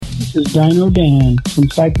This is Dino Dan from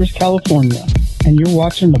Cypress, California, and you're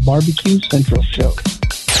watching the Barbecue Central Show.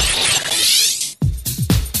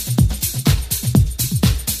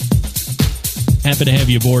 Happy to have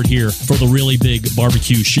you aboard here for the really big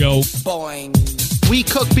barbecue show. Boing. We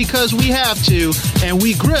cook because we have to, and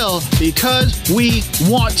we grill because we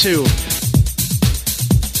want to.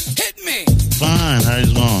 Hit me! Fine, how's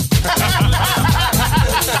it going?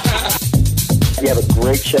 You have a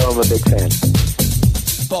great show. I'm a big fan.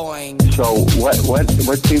 Boing. So what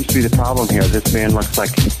seems to be the problem here? This man looks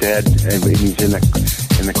like he's dead, and he's in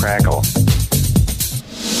the crackle.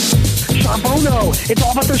 Charbono! It's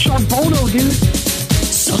all about the Charbono, dude!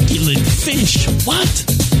 Succulent fish. What?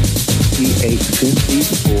 He ate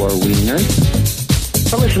 54 wieners.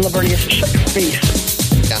 But listen, Lavernius, shut your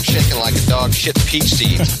face. I'm shaking like a dog shit peach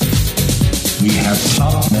seeds. We have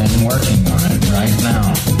top men working on it right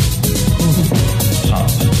now. Top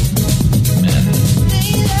men.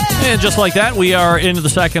 And just like that, we are into the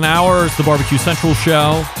second hour. It's the Barbecue Central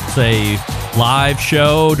Show. It's a live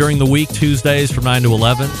show during the week, Tuesdays from 9 to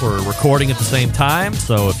 11. We're recording at the same time,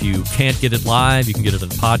 so if you can't get it live, you can get it in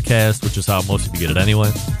podcast, which is how most of you get it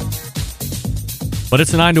anyway. But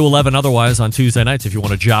it's a 9 to 11 otherwise on Tuesday nights if you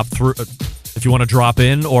want to drop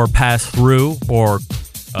in or pass through or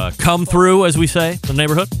come through, as we say in the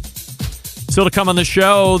neighborhood. Still to come on the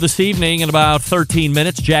show this evening in about 13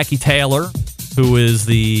 minutes, Jackee Taylor, who is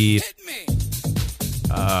the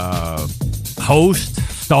host,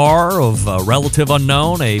 star of Relative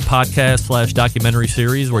Unknown, a podcast / documentary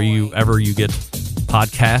series where you get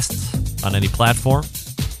podcasts on any platform.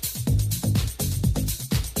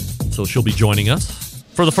 So she'll be joining us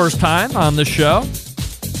for the first time on this show.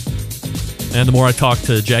 And the more I talk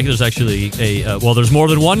to Jackee, there's actually there's more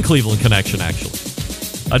than one Cleveland connection, actually.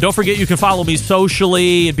 Don't forget, you can follow me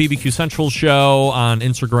socially at BBQ Central Show on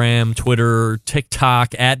Instagram, Twitter,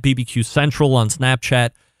 TikTok, at BBQ Central on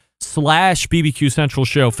Snapchat, /BBQ Central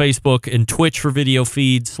Show, Facebook, and Twitch for video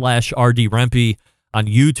feeds, /RD Rempe on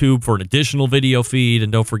YouTube for an additional video feed.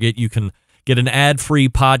 And don't forget, you can get an ad-free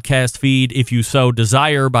podcast feed if you so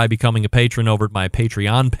desire by becoming a patron over at my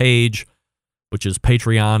Patreon page, which is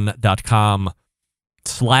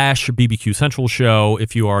patreon.com/BBQ Central Show.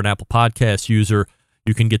 If you are an Apple Podcast user,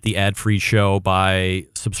 you can get the ad-free show by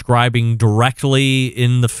subscribing directly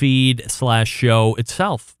in the feed /show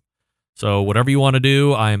itself. So whatever you want to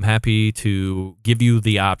do, I am happy to give you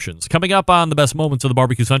the options. Coming up on the best moments of the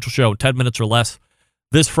Barbecue Central Show in 10 minutes or less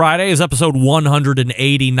this Friday is episode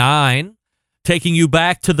 189, taking you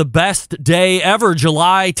back to the best day ever,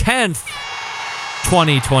 July 10th,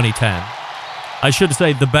 2010. I should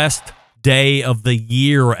say the best day of the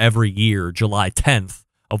year every year, July 10th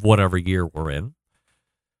of whatever year we're in.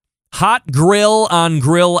 Hot Grill on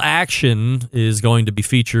Grill Action is going to be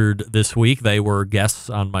featured this week. They were guests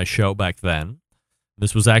on my show back then.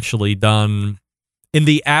 This was actually done in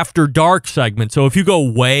the After Dark segment. So if you go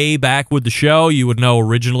way back with the show, you would know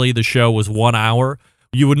originally the show was 1 hour.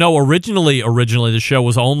 You would know originally the show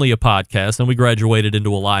was only a podcast, and we graduated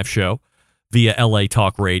into a live show via LA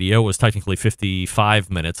Talk Radio. It was technically 55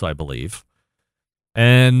 minutes, I believe.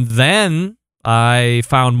 And then I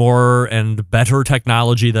found more and better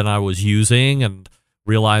technology than I was using and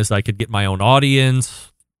realized I could get my own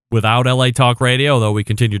audience without LA Talk Radio, though we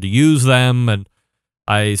continued to use them. And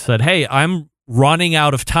I said, hey, I'm running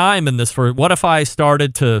out of time in this. What if I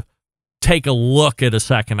started to take a look at a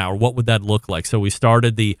second hour? What would that look like? So we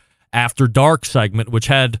started the After Dark segment, which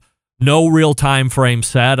had no real time frame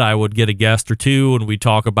set. I would get a guest or two and we'd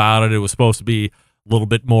talk about it. It was supposed to be a little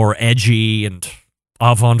bit more edgy and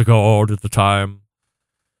avant-garde at the time.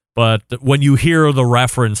 But when you hear the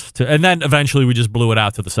reference to, and then eventually we just blew it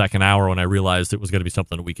out to the second hour when I realized it was going to be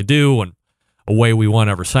something that we could do, and away we went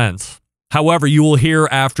ever since. However, you will hear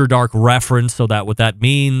After Dark reference, so that what that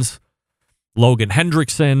means, Logan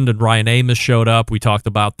Hendrickson and Ryan Amos showed up. We talked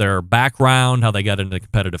about their background, how they got into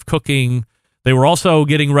competitive cooking. They were also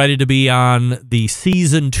getting ready to be on the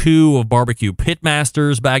season 2 of Barbecue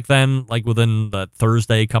Pitmasters back then, like within that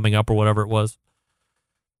Thursday coming up or whatever it was.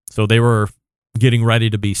 So they were getting ready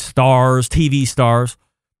to be stars, TV stars.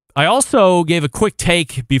 I also gave a quick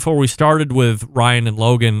take before we started with Ryan and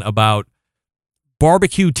Logan about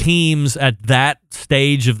barbecue teams at that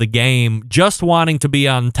stage of the game just wanting to be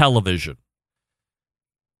on television,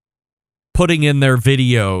 putting in their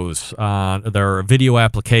videos, their video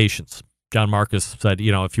applications. John Marcus said,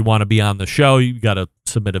 if you want to be on the show, you got to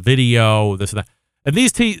submit a video, this and that. And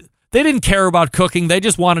these they didn't care about cooking. They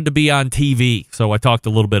just wanted to be on TV. So I talked a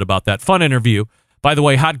little bit about that. Fun interview. By the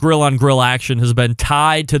way, Hot Grill on Grill Action has been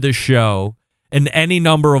tied to this show in any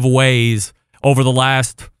number of ways over the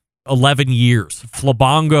last 11 years.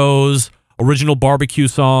 Flabongos, original barbecue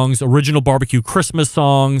songs, original barbecue Christmas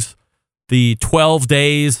songs, the 12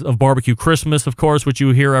 days of barbecue Christmas, of course, which you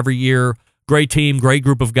hear every year. Great team, great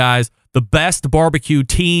group of guys. The best barbecue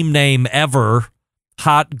team name ever.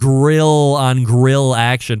 Hot grill on grill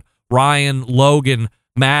action. Ryan, Logan,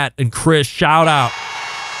 Matt, and Chris, shout out.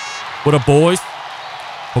 What up, boys?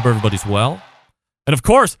 Hope everybody's well. And of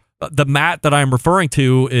course, the Matt that I'm referring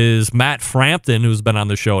to is Matt Frampton, who's been on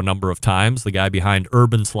the show a number of times, the guy behind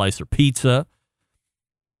Urban Slicer Pizza.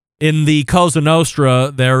 In the Cosa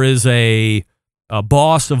Nostra, there is a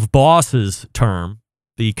boss of bosses term,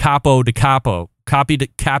 the capo de capo, capi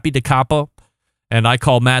de capo, and I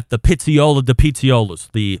call Matt the Pizziola de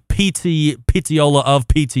Pizziolas, the Pizziola of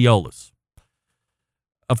Pizziolas.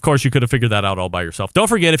 Of course, you could have figured that out all by yourself. Don't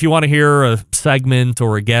forget, if you want to hear a segment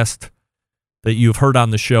or a guest that you've heard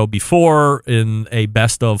on the show before in a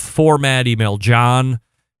best of format, email John,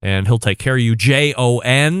 and he'll take care of you.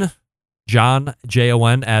 John, Jon,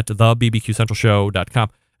 at thebbqcentralshow.com.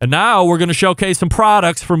 And now we're going to showcase some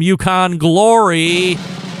products from Yukon Glory.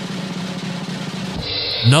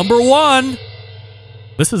 Number one.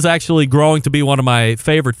 This is actually growing to be one of my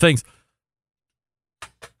favorite things.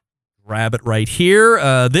 Grab it right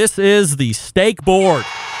here. This is the steak board.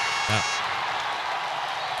 Now,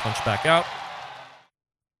 punch back out.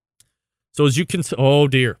 So as you can see, oh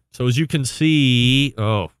dear. So as you can see,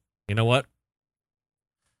 oh, you know what?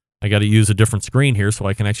 I got to use a different screen here so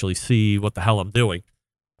I can actually see what the hell I'm doing.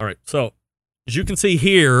 All right. So as you can see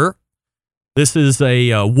here, this is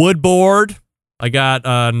a wood board. I got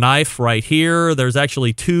a knife right here. There's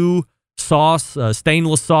actually two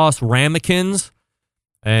stainless sauce ramekins.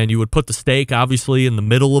 And you would put the steak, obviously, in the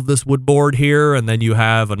middle of this wood board here. And then you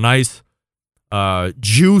have a nice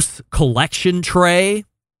juice collection tray.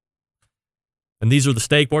 And these are the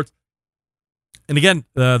steak boards. And again,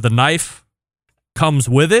 the knife comes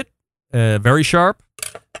with it, very sharp.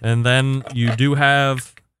 And then you do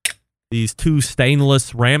have these two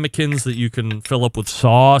stainless ramekins that you can fill up with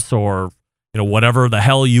sauce or, you know, whatever the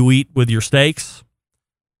hell you eat with your steaks.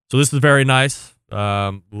 So this is very nice.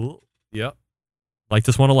 Yep. Like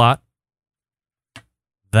this one a lot.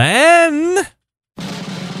 Then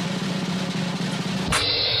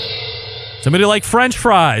somebody like French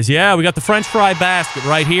fries. Yeah, we got the French fry basket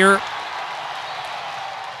right here.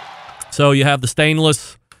 So you have the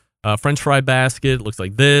stainless French fry basket. It looks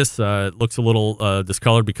like this. It looks a little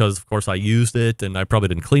discolored because, of course, I used it and I probably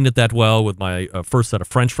didn't clean it that well with my first set of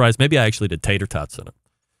French fries. Maybe I actually did tater tots in it.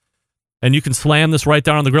 And you can slam this right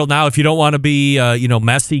down on the grill. Now, if you don't want to be,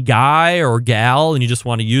 messy guy or gal and you just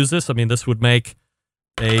want to use this, I mean, this would make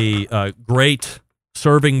a great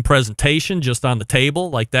serving presentation just on the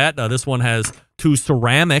table like that. This one has two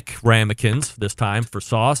ceramic ramekins this time for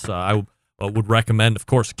sauce. I would recommend, of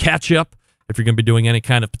course, ketchup if you're going to be doing any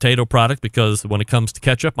kind of potato product, because when it comes to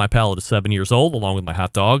ketchup, my palate is 7 years old, along with my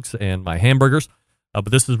hot dogs and my hamburgers.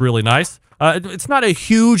 But this is really nice. It's not a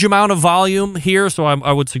huge amount of volume here, so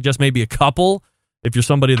I would suggest maybe a couple if you're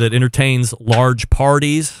somebody that entertains large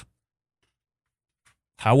parties.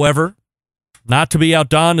 However, not to be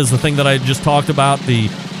outdone is the thing that I just talked about, the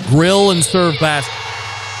grill and serve basket.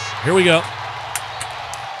 Here we go.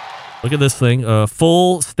 Look at this thing.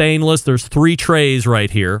 Full stainless. There's 3 trays right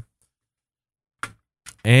here.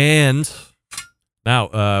 And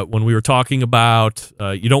now, when we were talking about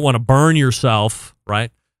you don't want to burn yourself,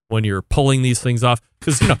 right, when you're pulling these things off.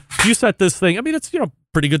 Because, if you set this thing, I mean, it's,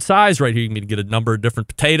 pretty good size right here. You can get a number of different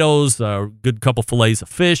potatoes, a good couple fillets of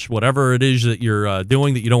fish, whatever it is that you're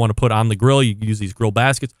doing that you don't want to put on the grill. You can use these grill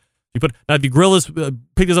baskets. Now, if you grill this,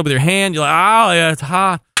 pick this up with your hand, you're like, oh, yeah, it's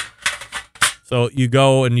hot. So you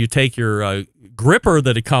go and you take your gripper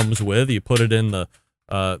that it comes with, you put it in the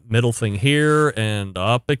middle thing here, and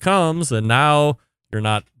up it comes, and now you're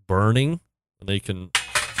not burning. And then you can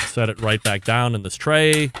set it right back down in this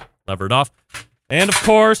tray, lever it off. And, of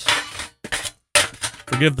course,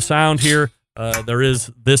 forgive the sound here, there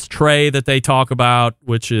is this tray that they talk about,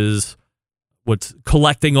 which is what's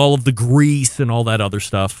collecting all of the grease and all that other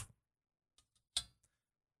stuff.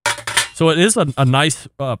 So it is a nice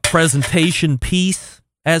presentation piece,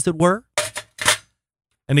 as it were.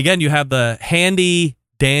 And again, you have the handy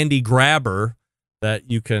dandy grabber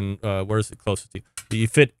that you can, where is it closest to you? You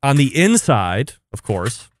fit on the inside, of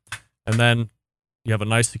course, and then you have a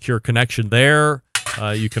nice secure connection there.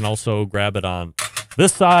 You can also grab it on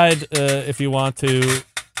this side if you want to,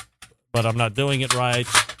 but I'm not doing it right.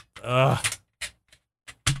 Yeah,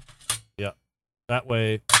 that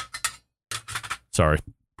way. Sorry.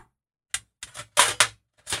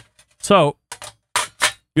 So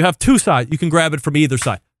you have 2 sides. You can grab it from either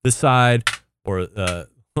side. This side or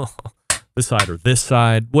this side or this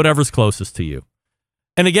side, whatever's closest to you.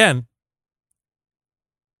 And again,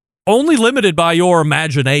 only limited by your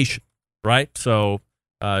imagination, right? So,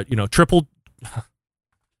 triple.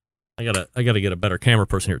 I gotta get a better camera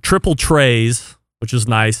person here. Triple trays, which is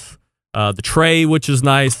nice. The tray, which is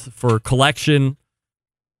nice for collection.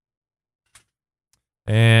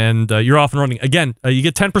 And you're off and running. Again, you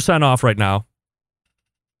get 10% off right now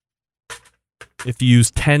if you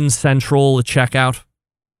use 10 Central at checkout.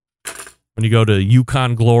 When you go to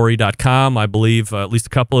yukonglory.com, I believe at least a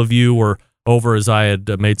couple of you were over as I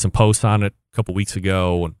had made some posts on it a couple weeks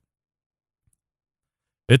ago. And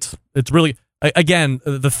it's really, again,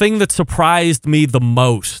 the thing that surprised me the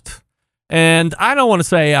most, and I don't want to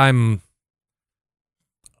say I'm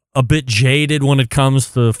a bit jaded when it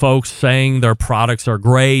comes to folks saying their products are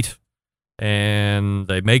great and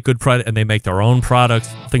they make good product and they make their own products,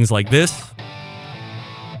 things like this.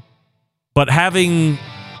 But having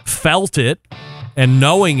felt it and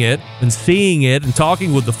knowing it and seeing it and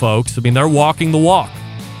talking with the folks, I mean, they're walking the walk.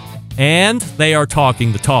 And they are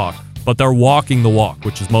talking the talk, but they're walking the walk,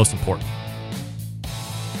 which is most important.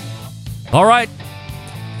 All right.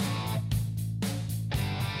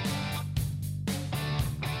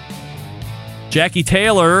 Jackee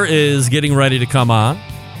Taylor is getting ready to come on.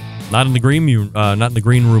 Not in the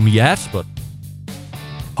green room yet, but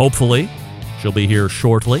hopefully she'll be here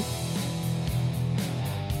shortly.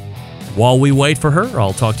 While we wait for her,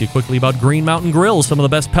 I'll talk to you quickly about Green Mountain Grills, some of the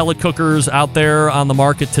best pellet cookers out there on the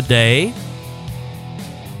market today.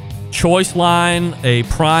 Choice line, a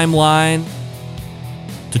prime line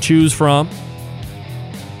to choose from.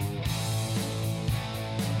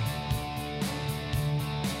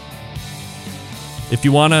 If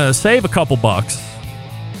you want to save a couple bucks,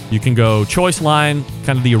 you can go Choice line,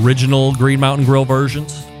 kind of the original Green Mountain Grill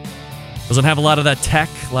versions. Doesn't have a lot of that tech,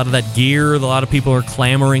 a lot of that gear that a lot of people are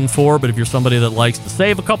clamoring for, but if you're somebody that likes to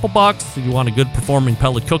save a couple bucks, if you want a good performing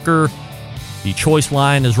pellet cooker, the Choice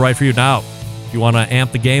line is right for you. Now, if you want to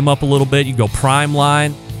amp the game up a little bit, you go Prime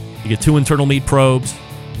line. You get 2 internal meat probes.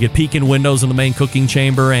 You get peek-in windows in the main cooking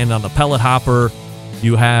chamber, and on the pellet hopper,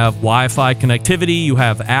 you have Wi-Fi connectivity. You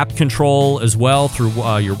have app control as well through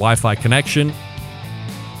your Wi-Fi connection.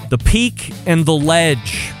 The Peak and the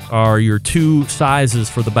Ledge are your 2 sizes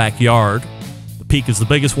for the backyard. The Peak is the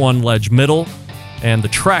biggest one, Ledge middle, and the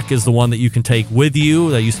Trek is the one that you can take with you.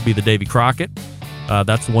 That used to be the Davy Crockett.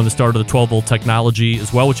 That's the one that started the 12-volt technology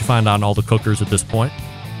as well, which you find on all the cookers at this point.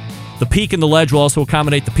 The Peak and the Ledge will also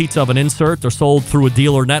accommodate the pizza oven insert. They're sold through a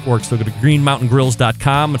dealer network, so go to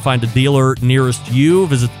greenmountaingrills.com and find a dealer nearest you.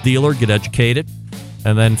 Visit the dealer, get educated,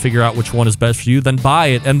 and then figure out which one is best for you. Then buy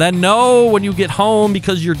it, and then know when you get home,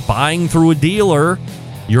 because you're buying through a dealer,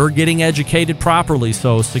 you're getting educated properly.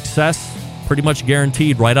 So success pretty much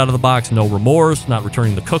guaranteed right out of the box. No remorse, not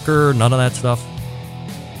returning the cooker, none of that stuff.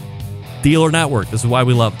 Dealer network, this is why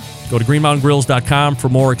we love it. Go to greenmountaingrills.com for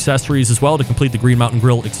more accessories as well to complete the Green Mountain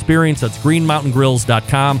Grill experience. That's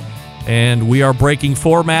greenmountaingrills.com. And we are breaking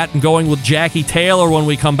format and going with Jackee Taylor when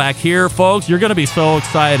we come back here, folks. You're going to be so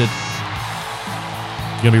excited.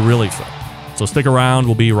 You're going to be really excited. So stick around.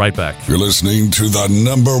 We'll be right back. You're listening to the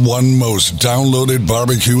 #1 most downloaded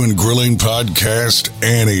barbecue and grilling podcast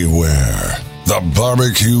anywhere. The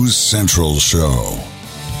Barbecue Central Show.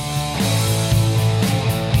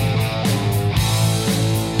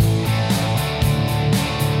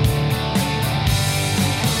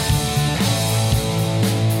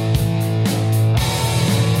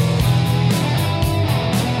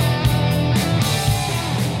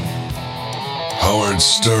 Howard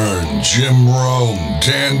Stern, Jim Rome,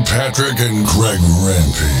 Dan Patrick, and Greg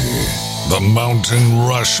Rempe. The Mountain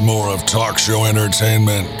Rushmore of talk show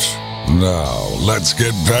entertainment. Now, let's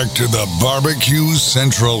get back to the Barbecue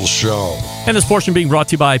Central Show. And this portion being brought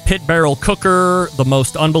to you by Pit Barrel Cooker, the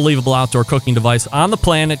most unbelievable outdoor cooking device on the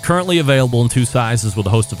planet, currently available in 2 sizes with a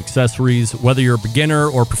host of accessories. Whether you're a beginner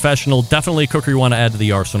or professional, definitely a cooker you want to add to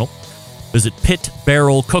the arsenal. Visit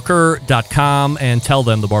pitbarrelcooker.com and tell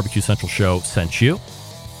them the Barbecue Central Show sent you.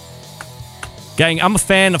 Gang, I'm a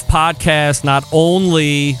fan of podcasts, not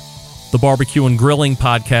only the Barbecue and Grilling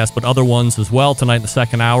podcast, but other ones as well. Tonight in the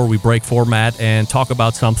second hour, we break format and talk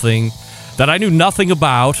about something that I knew nothing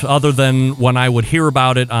about other than when I would hear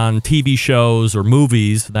about it on TV shows or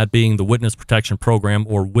movies, that being the Witness Protection Program,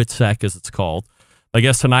 or WITSEC as it's called. My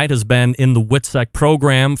guest tonight has been in the WITSEC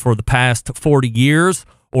program for the past 40 years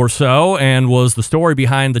or so, and was the story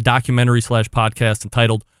behind the documentary/podcast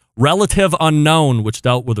entitled Relative Unknown, which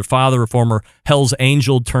dealt with her father, a former Hell's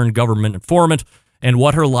Angel turned government informant, and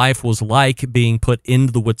what her life was like being put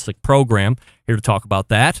into the WITSEC program. Here to talk about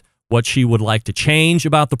that, what she would like to change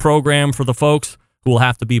about the program for the folks who will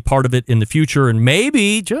have to be part of it in the future, and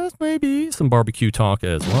maybe, just maybe, some barbecue talk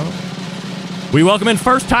as well. We welcome in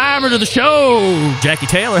first timer to the show, Jackee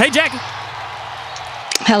Taylor. Hey, Jackee.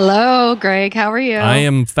 Hello, Greg. How are you? I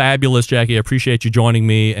am fabulous, Jackee. I appreciate you joining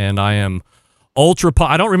me, and I am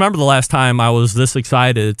I don't remember the last time I was this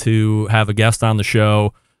excited to have a guest on the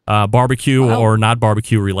show, barbecue or not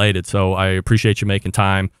barbecue related. So I appreciate you making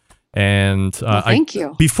time. And thank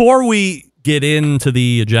you. Before we get into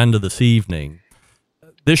the agenda this evening,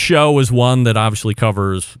 this show is one that obviously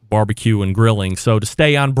covers barbecue and grilling. So to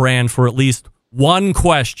stay on brand for at least one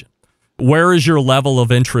question, where is your level of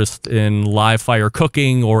interest in live fire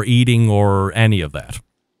cooking or eating or any of that?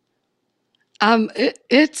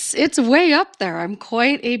 It's way up there. I'm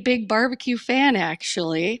quite a big barbecue fan,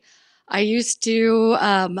 actually. I used to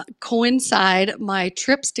coincide my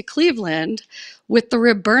trips to Cleveland with the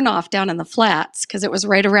rib burn-off down in the flats, because it was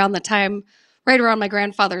right around my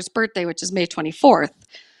grandfather's birthday, which is May 24th.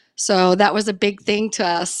 So that was a big thing to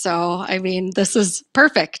us. So, I mean, this is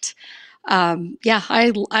perfect.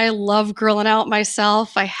 I love grilling out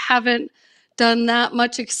myself. I haven't done that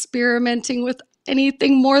much experimenting with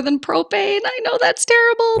anything more than propane. I know that's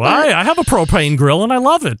terrible. Why? I have a propane grill and I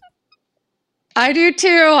love it. I do too.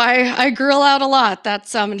 I grill out a lot.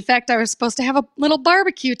 That's in fact, I was supposed to have a little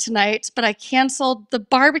barbecue tonight, but I canceled the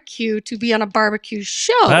barbecue to be on a barbecue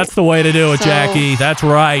show. That's the way to do it, Jackee. That's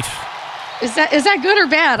right. Is that good or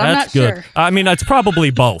bad? I'm not good. sure. I mean, it's probably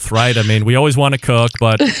both, right? I mean, we always want to cook,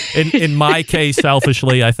 but in my case,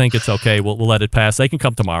 selfishly, I think it's okay. We'll let it pass. They can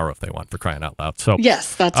come tomorrow if they want, for crying out loud. So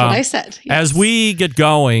yes, that's what I said. Yes. As we get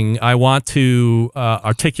going, I want to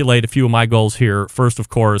articulate a few of my goals here. First, of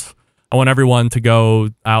course, I want everyone to go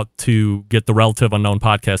out to get the Relative Unknown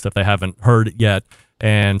podcast if they haven't heard it yet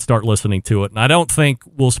and start listening to it. And I don't think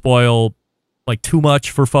we'll spoil too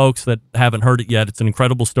much for folks that haven't heard it yet. It's an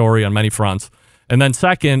incredible story on many fronts. And then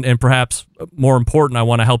second, and perhaps more important, I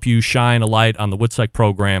want to help you shine a light on the WITSEC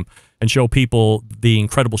program and show people the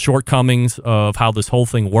incredible shortcomings of how this whole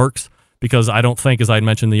thing works, because I don't think, as I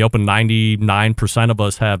mentioned in the open, 99% of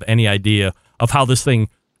us have any idea of how this thing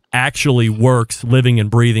actually works, living and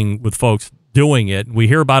breathing with folks doing it. We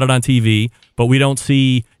hear about it on TV, but we don't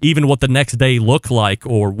see even what the next day look like,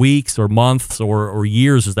 or weeks or months or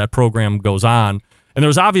years as that program goes on. And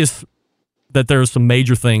there's obvious that there's some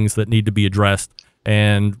major things that need to be addressed.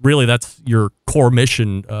 And really, that's your core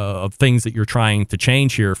mission of things that you're trying to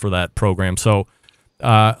change here for that program. So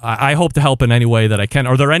I hope to help in any way that I can.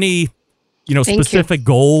 Are there any specific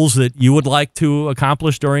goals that you would like to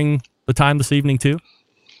accomplish during the time this evening too?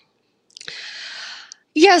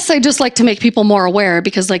 Yes, I just like to make people more aware,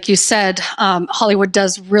 because like you said, Hollywood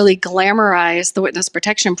does really glamorize the witness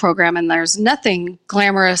protection program, and there's nothing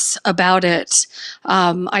glamorous about it.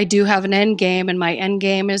 I do have an end game, and my end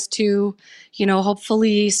game is to,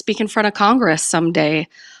 hopefully speak in front of Congress someday.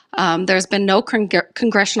 There's been no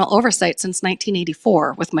congressional oversight since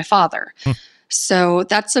 1984 with my father. So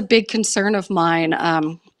that's a big concern of mine.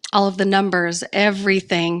 All of the numbers,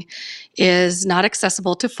 everything is not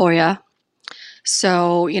accessible to FOIA.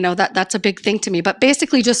 So, that's a big thing to me. But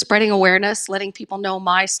basically just spreading awareness, letting people know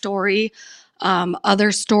my story,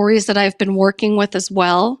 other stories that I've been working with as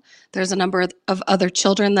well. There's a number of other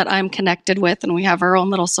children that I'm connected with, and we have our own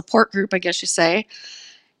little support group, I guess you say.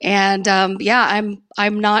 And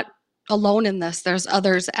I'm not alone in this. There's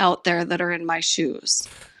others out there that are in my shoes.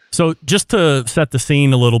 So just to set the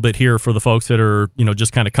scene a little bit here for the folks that are,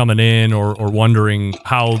 just kind of coming in or wondering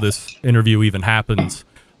how this interview even happens.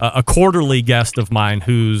 A quarterly guest of mine,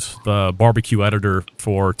 who's the barbecue editor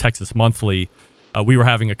for Texas Monthly, we were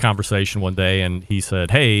having a conversation one day, and he said,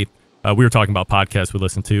 hey, we were talking about podcasts we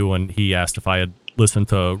listened to, and he asked if I had listened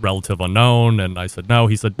to Relative Unknown, and I said, no.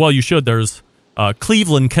 He said, well, you should. There's a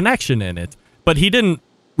Cleveland connection in it. But he didn't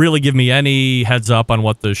really give me any heads up on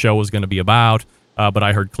what the show was going to be about, but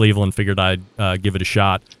I heard Cleveland, figured I'd give it a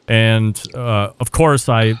shot. And, of course,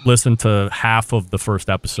 I listened to half of the first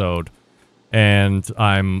episode, and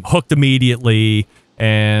I'm hooked immediately,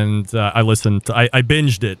 and I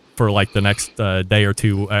binged it for the next day or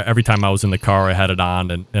two. Every time I was in the car, I had it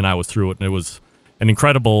on, and I was through it, and it was an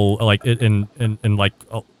incredible, in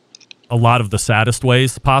a lot of the saddest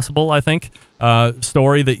ways possible, I think,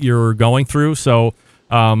 story that you're going through. So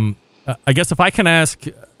I guess if I can ask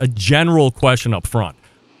a general question up front,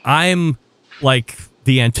 I'm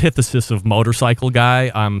the antithesis of motorcycle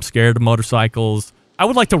guy. I'm scared of motorcycles. I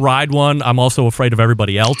would like to ride one. I'm also afraid of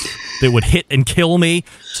everybody else that would hit and kill me.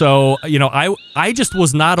 So, I just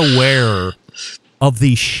was not aware of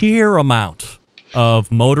the sheer amount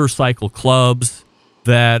of motorcycle clubs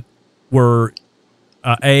that were,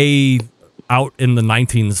 I out in the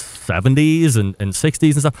 1970s and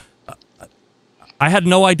 60s and stuff. I had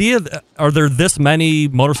no idea. Are there this many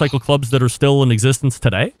motorcycle clubs that are still in existence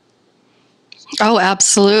today? Oh,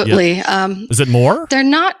 absolutely. Yeah. Is it more? They're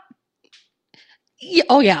not.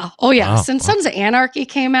 Oh, yeah. Wow. Since Sons of Anarchy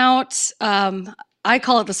came out, I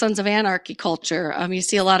call it the Sons of Anarchy culture. You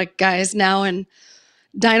see a lot of guys now in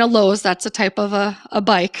Dyna Lows. That's a type of a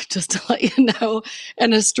bike, just to let you know,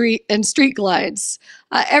 and street glides.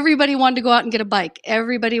 Everybody wanted to go out and get a bike.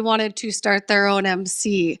 Everybody wanted to start their own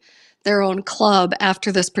MC, their own club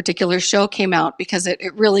after this particular show came out, because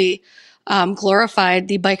it really glorified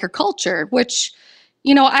the biker culture, which,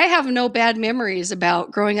 I have no bad memories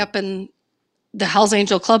about growing up in the Hells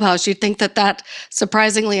Angel Clubhouse. You'd think that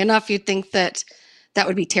surprisingly enough, you'd think that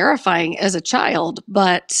would be terrifying as a child,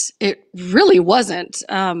 but it really wasn't.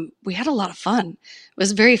 We had a lot of fun. It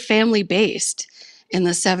was very family based in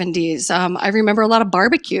the 70s. I remember a lot of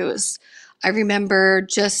barbecues. I remember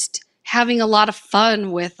just having a lot of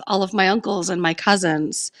fun with all of my uncles and my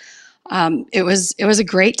cousins. It was a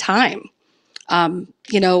great time.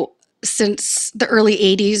 Since the early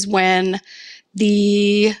 80s, when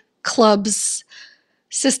the clubs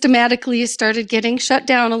systematically started getting shut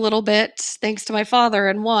down a little bit, thanks to my father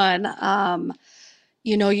and one,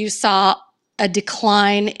 you saw a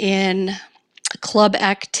decline in club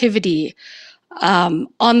activity, on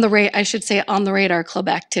the radar club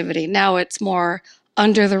activity. Now it's more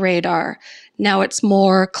under the radar. Now it's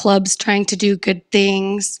more clubs trying to do good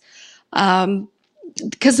things,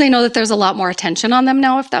 because they know that there's a lot more attention on them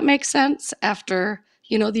now, if that makes sense, after,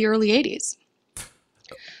 the early 80s.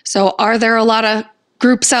 So are there a lot of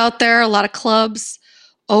groups out there, a lot of clubs?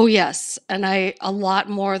 Oh, yes. And a lot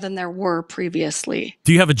more than there were previously.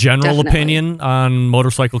 Do you have a general Definitely. opinion on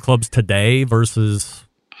motorcycle clubs today versus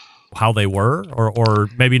how they were? Or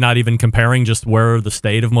maybe not even comparing, just where the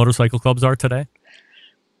state of motorcycle clubs are today?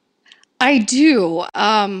 I do.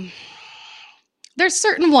 There's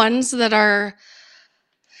certain ones that are,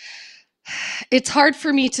 it's hard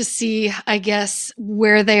for me to see, I guess,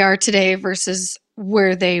 where they are today versus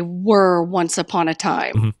where they were once upon a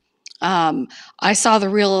time. Mm-hmm. I saw the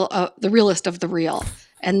realest of the real,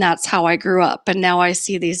 and that's how I grew up. And now I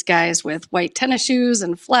see these guys with white tennis shoes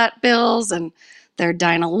and flat bills and their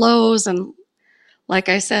Dyna Lows. And like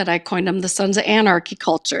I said, I coined them the Sons of Anarchy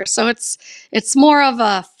culture. So it's more of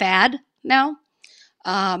a fad now.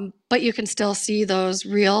 But you can still see those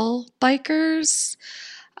real bikers.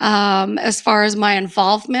 As far as my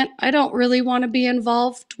involvement, I don't really want to be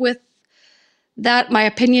involved with that. My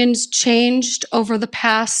opinions changed over the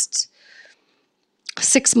past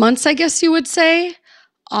 6 months, I guess you would say,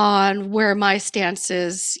 on where my stance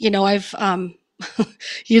is. I've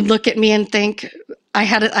you'd look at me and think I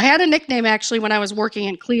had a nickname actually when I was working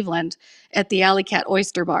in Cleveland at the Alley Cat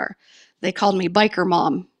Oyster Bar. They called me Biker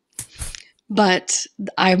Mom. But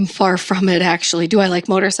I'm far from it, actually. Do I like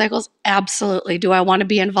motorcycles? Absolutely. Do I want to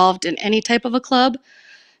be involved in any type of a club?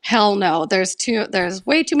 Hell no. There's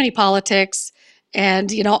way too many politics.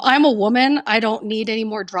 And, I'm a woman. I don't need any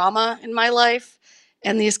more drama in my life.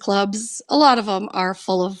 And these clubs, a lot of them are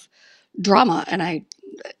full of drama. And I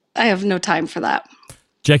have no time for that.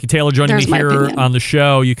 Jackee Taylor joining me here on the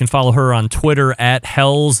show. You can follow her on Twitter at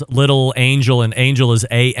Hell's Little Angel, and Angel is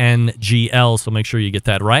ANGL. So make sure you get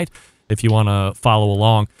that right if you want to follow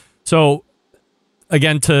along. So,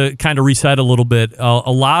 again, to kind of reset a little bit,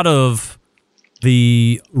 a lot of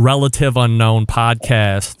the Relative Unknown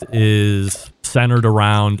podcast is centered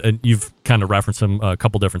around, and you've kind of referenced him a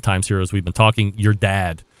couple different times here as we've been talking, your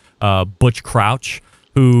dad, Butch Crouch,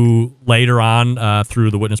 who later on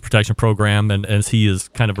through the Witness Protection Program, and as he is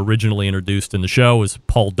kind of originally introduced in the show, is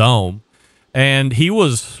Paul Dome. And he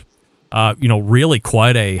was really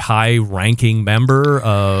quite a high-ranking member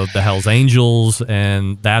of the Hells Angels,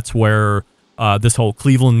 and that's where this whole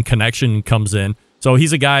Cleveland connection comes in. So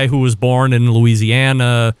he's a guy who was born in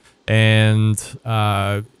Louisiana, and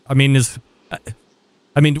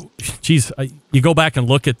you go back and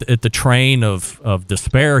look at the train of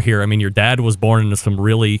despair here. I mean, your dad was born into some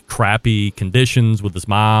really crappy conditions with his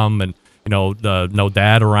mom, and no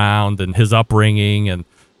dad around, and his upbringing, and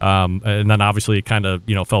then obviously it kind of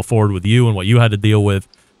fell forward with you and what you had to deal with.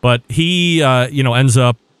 But he ends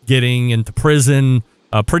up getting into prison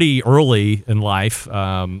pretty early in life,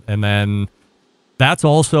 and then that's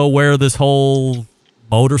also where this whole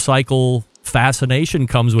motorcycle fascination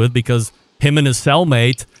comes with, because him and his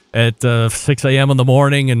cellmate at 6 a.m. in the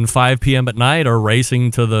morning and 5 p.m. at night are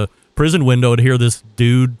racing to the prison window to hear this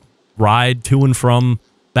dude ride to and from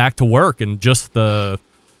back to work, and just the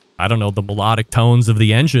melodic tones of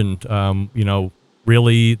the engine,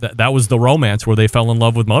 really, that was the romance where they fell in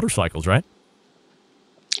love with motorcycles, right?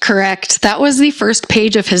 Correct. That was the first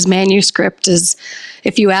page of his manuscript. Is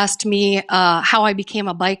if you asked me how I became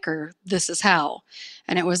a biker, this is how.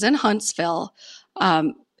 And it was in Huntsville.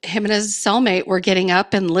 Him and his cellmate were getting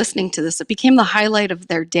up and listening to this. It became the highlight of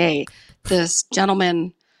their day. This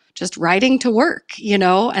gentleman just riding to work,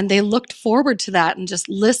 and they looked forward to that and just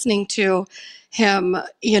listening to him,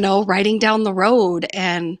 riding down the road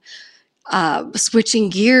and switching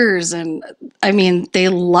gears. And I mean, they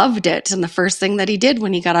loved it. And the first thing that he did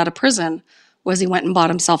when he got out of prison was he went and bought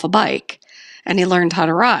himself a bike and he learned how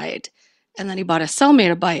to ride. And then he bought his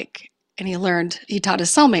cellmate a bike and he taught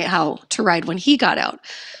his cellmate how to ride when he got out.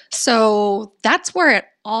 So that's where it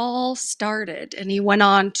all started. And he went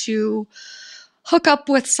on to hook up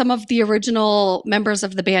with some of the original members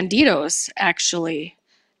of the Banditos, actually,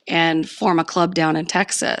 and form a club down in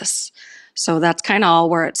Texas. So that's kind of all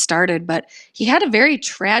where it started. But he had a very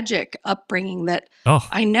tragic upbringing that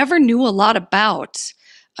I never knew a lot about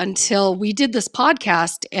until we did this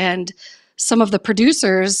podcast, and some of the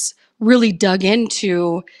producers really dug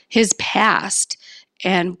into his past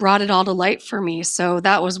and brought it all to light for me. So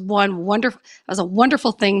that was a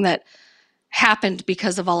wonderful thing that happened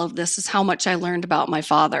because of all of this, is how much I learned about my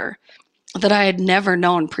father that I had never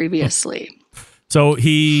known previously. So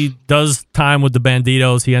he does time with the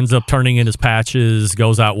Banditos. He ends up turning in his patches,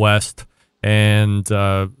 goes out west, and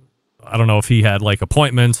I don't know if he had like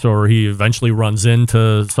appointments or he eventually runs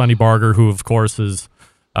into Sonny Barger, who of course is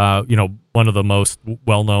one of the most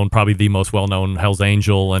well-known, probably the most well-known Hells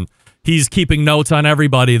Angel, and he's keeping notes on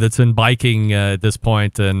everybody that's in biking at this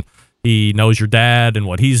point, and he knows your dad and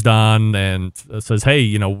what he's done, and says,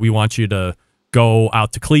 hey, we want you to go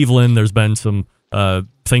out to Cleveland. There's been some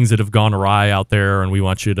things that have gone awry out there, and we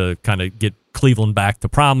want you to kind of get Cleveland back to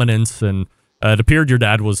prominence. And it appeared your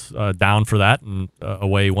dad was down for that, and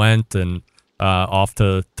away he went, and off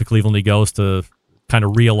to Cleveland he goes to kind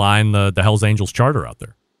of realign the Hells Angels charter out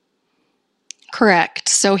there. Correct.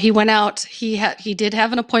 So he went out. He did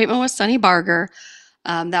have an appointment with Sonny Barger.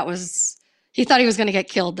 He thought he was going to get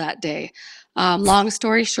killed that day. Long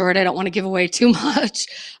story short, I don't want to give away too much.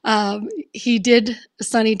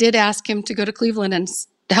 Sonny did ask him to go to Cleveland and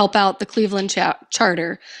help out the Cleveland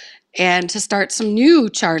charter and to start some new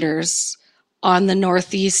charters on the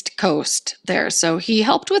Northeast coast there. So he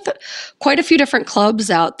helped with quite a few different clubs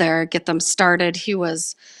out there, get them started. He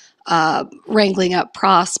was wrangling up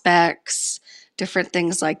prospects, different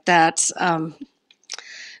things like that.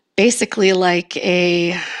 Basically like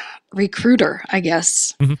a recruiter, I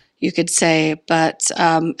guess you could say. But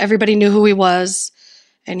everybody knew who he was,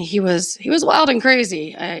 and he was wild and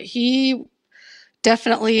crazy. He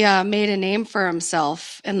definitely made a name for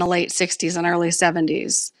himself in the late 60s and early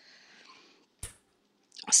 70s.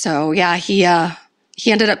 So yeah, he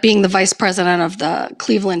ended up being the vice president of the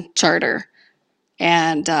Cleveland charter.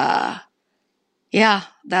 And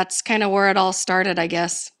that's kind of where it all started, I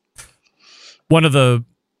guess. One of the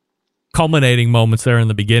culminating moments there in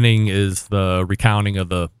the beginning is the recounting of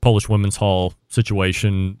the Polish Women's Hall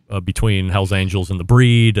situation between Hells Angels and the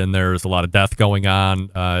Breed, and there's a lot of death going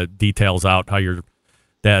on. Details out how your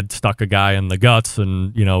dad stuck a guy in the guts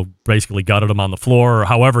and, basically gutted him on the floor.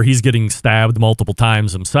 However, he's getting stabbed multiple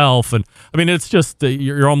times himself. And I mean, it's just,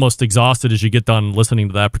 you're almost exhausted as you get done listening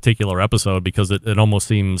to that particular episode, because it almost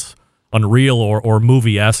seems unreal or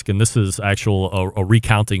movie-esque. And this is a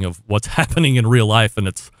recounting of what's happening in real life. And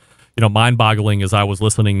it's, mind-boggling as I was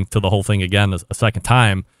listening to the whole thing again a second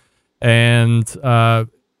time. And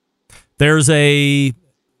there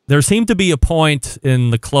seemed to be a point in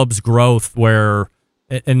the club's growth where,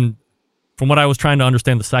 and from what I was trying to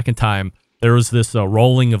understand the second time, there was this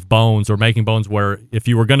rolling of bones or making bones where if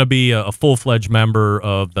you were going to be a full-fledged member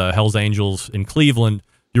of the Hells Angels in Cleveland,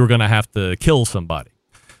 you were going to have to kill somebody.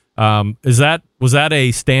 Was that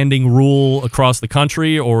a standing rule across the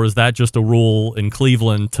country, or is that just a rule in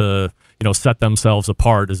Cleveland to, set themselves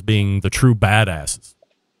apart as being the true badasses?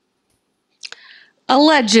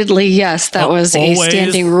 Allegedly, yes, that was a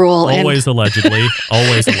standing rule. Always allegedly,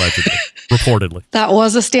 reportedly. That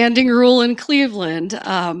was a standing rule in Cleveland.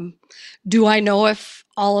 Do I know if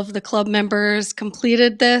all of the club members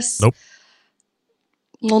completed this? Nope.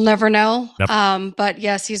 We'll never know. Yep. But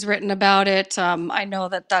yes, he's written about it. I know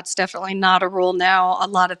that that's definitely not a rule now. A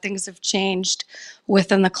lot of things have changed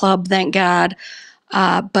within the club, thank God.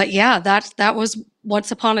 But yeah, that was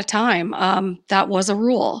once upon a time. That was a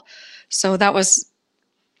rule. So that was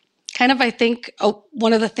kind of, I think,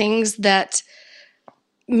 one of the things that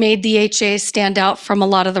made the HA stand out from a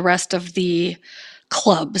lot of the rest of the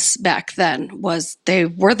clubs back then was they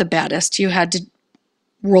were the baddest. You had to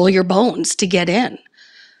roll your bones to get in.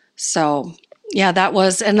 So yeah, that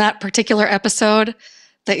was in that particular episode.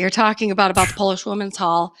 that you're talking about the Polish Women's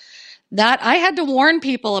Hall, that I had to warn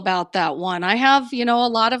people about that one. I have, a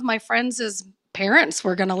lot of my friends' parents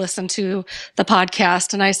were going to listen to the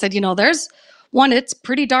podcast. And I said, there's one, it's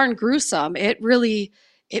pretty darn gruesome. It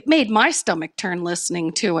made my stomach turn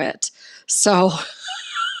listening to it. So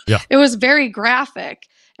yeah, it was very graphic,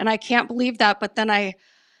 and I can't believe that. But then I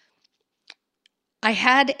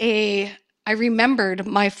remembered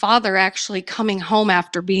my father actually coming home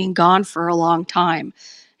after being gone for a long time,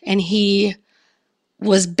 and he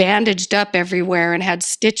was bandaged up everywhere and had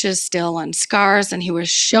stitches still and scars, and he was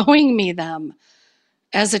showing me them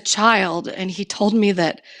as a child. And he told me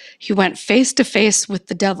that he went face to face with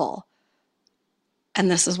the devil, and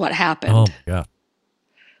this is what happened. Oh, yeah.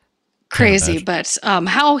 Crazy, but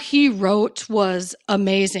how he wrote was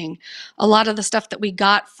amazing. A lot of the stuff that we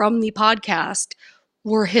got from the podcast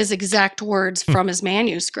were his exact words from his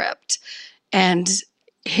manuscript. And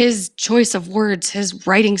his choice of words, his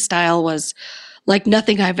writing style was like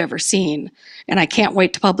nothing I've ever seen. And I can't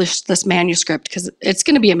wait to publish this manuscript because it's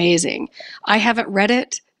going to be amazing. I haven't read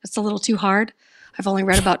it. It's a little too hard. I've only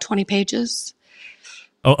read about 20 pages.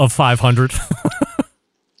 Of 500?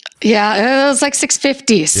 Yeah, it was like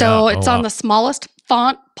 650. So it's on the smallest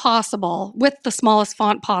font possible, with the smallest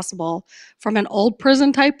font possible from an old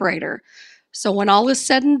prison typewriter. So when all is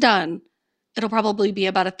said and done, it'll probably be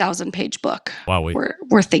about 1,000-page book. Wow.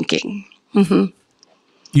 We're thinking. Mm-hmm.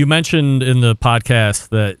 You mentioned in the podcast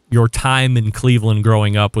that your time in Cleveland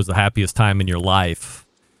growing up was the happiest time in your life.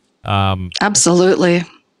 Absolutely.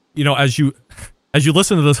 As you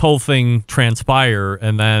listen to this whole thing transpire,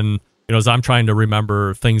 and then as I'm trying to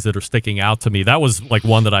remember things that are sticking out to me, that was like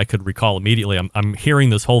one that I could recall immediately. I'm hearing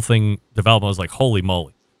this whole thing develop. I was like, holy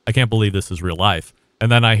moly, I can't believe this is real life.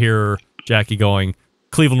 And then I hear Jackee going,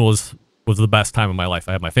 Cleveland was the best time of my life.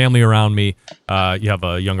 I had my family around me. You have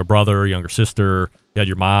a younger brother, younger sister. You had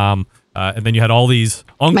your mom. And then you had all these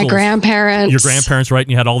uncles. My grandparents. Your grandparents, right?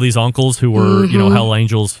 And you had all these uncles who were, Hell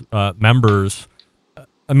Angels members.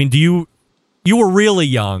 I mean, you were really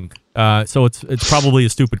young. So it's probably a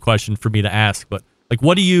stupid question for me to ask, but like,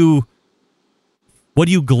 what do you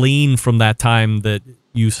glean from that time that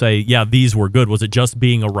you say, yeah, these were good? Was it just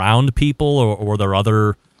being around people, or were there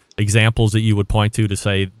other examples that you would point to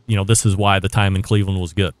say, this is why the time in Cleveland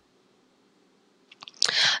was good?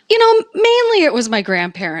 Mainly it was my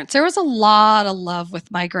grandparents. There was a lot of love with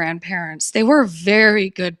my grandparents. They were very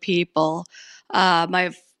good people.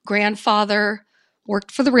 My grandfather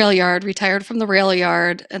worked for the rail yard, retired from the rail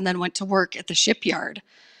yard, and then went to work at the shipyard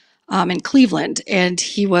in Cleveland. And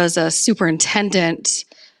he was a superintendent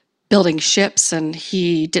building ships, and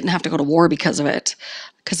he didn't have to go to war because of it,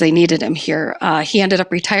 because they needed him here. He ended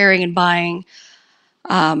up retiring and buying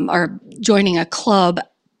or joining a club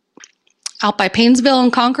out by Painesville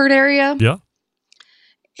and Concord area. Yeah.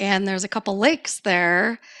 And there's a couple lakes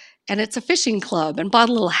there, and it's a fishing club, and bought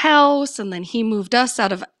a little house. And then he moved us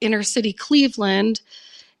out of inner city Cleveland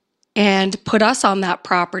and put us on that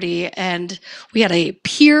property. And we had a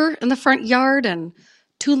pier in the front yard and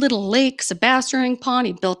 2 little lakes, a bass rearing pond.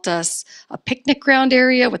 He built us a picnic ground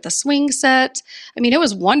area with a swing set. I mean, it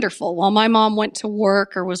was wonderful. While my mom went to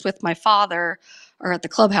work or was with my father or at the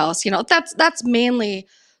clubhouse, that's mainly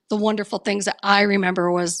the wonderful things that I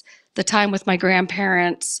remember, was the time with my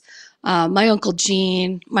grandparents, my Uncle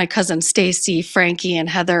Gene, my cousin Stacy, Frankie, and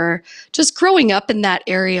Heather. Just growing up in that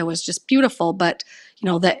area was just beautiful. But,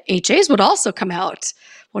 the HAs would also come out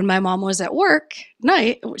when my mom was at work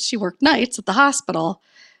she worked nights at the hospital,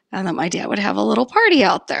 and then my dad would have a little party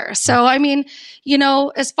out there. So, I mean,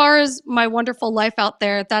 as far as my wonderful life out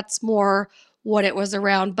there, that's more what it was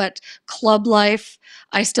around. But club life,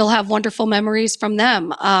 I still have wonderful memories from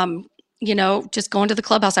them. Just going to the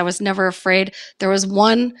clubhouse, I was never afraid. There was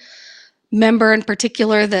one member in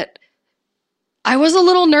particular that I was a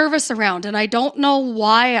little nervous around, and I don't know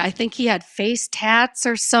why. I think he had face tats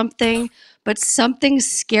or something, but something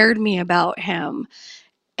scared me about him.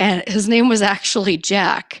 And his name was actually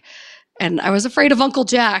Jack. And I was afraid of Uncle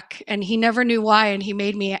Jack, and he never knew why. And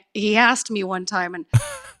he asked me one time,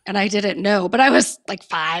 and I didn't know, but I was like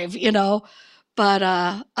 5, But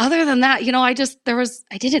other than that,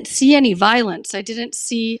 I didn't see any violence. I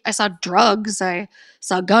saw drugs, I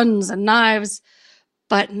saw guns and knives,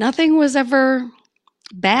 but nothing was ever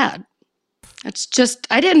bad. It's just,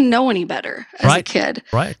 I didn't know any better as a kid.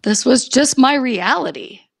 Right. This was just my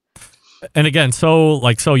reality. And again, so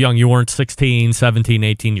young, you weren't 16, 17,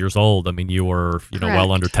 18 years old. I mean, you were,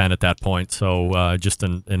 well under 10 at that point. So just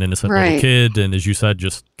an innocent little kid. And as you said,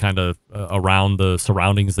 just kind of around the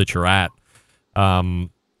surroundings that you're at. I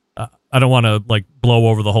don't want to blow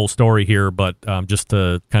over the whole story here, but just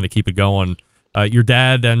to kind of keep it going, Your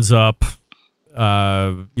dad ends up,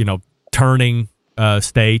 turning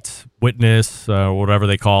state witness, whatever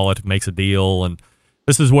they call it, makes a deal. And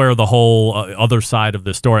this is where the whole other side of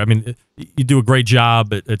the story, I mean, you do a great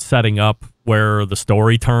job at setting up where the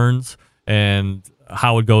story turns and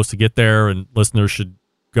how it goes to get there. And listeners should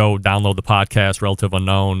go download the podcast, Relative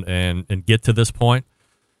Unknown, and get to this point.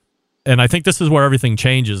 And I think this is where everything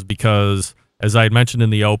changes because, as I had mentioned in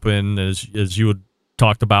the open, as you had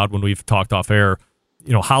talked about when we've talked off air,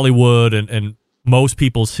 Hollywood and most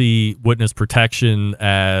people see witness protection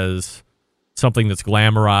as something that's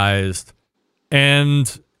glamorized.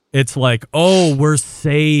 And it's like, oh, we're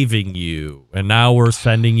saving you. And now we're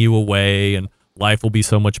sending you away and life will be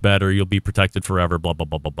so much better. You'll be protected forever, blah, blah,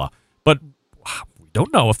 blah, blah, blah. But we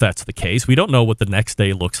don't know if that's the case. We don't know what the next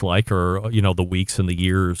day looks like or, the weeks and the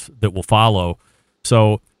years that will follow.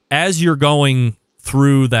 So as you're going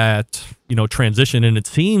through that, transition, and it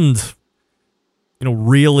seemed,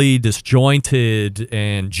 really disjointed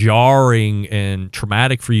and jarring and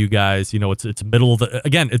traumatic for you guys. It's middle of the,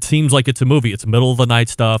 again, it seems like it's a movie. It's middle of the night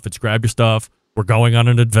stuff. It's grab your stuff. We're going on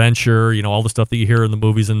an adventure, all the stuff that you hear in the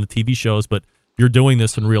movies and the TV shows, but you're doing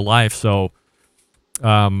this in real life. So,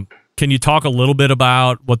 can you talk a little bit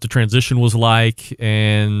about what the transition was like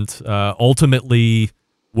and ultimately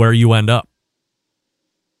where you end up?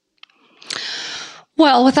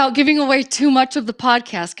 Well, without giving away too much of the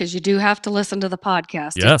podcast, because you do have to listen to the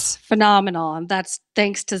podcast. Yes. It's phenomenal. And that's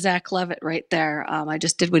thanks to Zach Levitt right there. I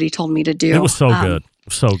just did what he told me to do. It was so good.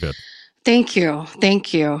 So good. Thank you.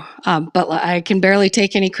 But I can barely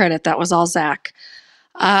take any credit. That was all Zach.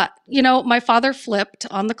 My father flipped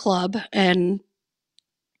on the club and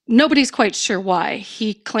nobody's quite sure why.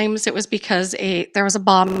 He claims it was because there was a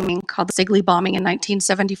bombing called the Zigley bombing in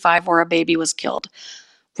 1975 where a baby was killed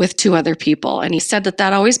with 2 other people. And he said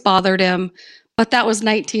that always bothered him, but that was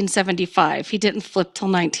 1975. He didn't flip till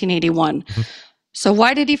 1981. Mm-hmm. So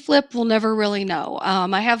why did he flip? We'll never really know.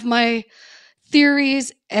 I have my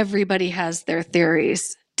theories. Everybody has their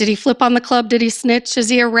theories. Did he flip on the club? Did he snitch? Is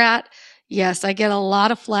he a rat? Yes, I get a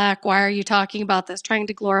lot of flack. Why are you talking about this? Trying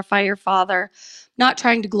to glorify your father. Not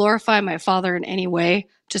trying to glorify my father in any way,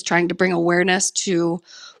 just trying to bring awareness to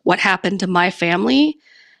what happened to my family.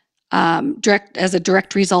 As a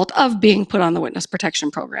direct result of being put on the witness protection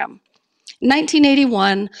program. In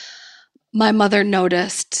 1981, my mother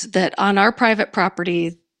noticed that on our private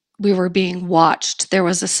property, we were being watched. There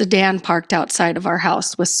was a sedan parked outside of our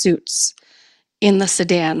house with suits in the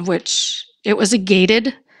sedan, which it was a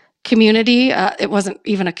gated community. It wasn't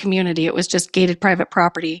even a community. It was just gated private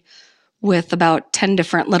property with about 10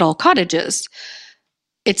 different little cottages.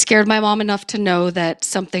 It scared my mom enough to know that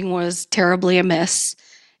something was terribly amiss.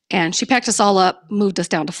 And she packed us all up, moved us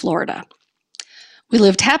down to Florida. We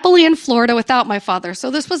lived happily in Florida without my father.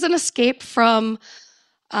 So this was an escape from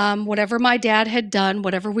whatever my dad had done,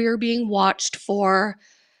 whatever we were being watched for,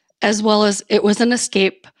 as well as it was an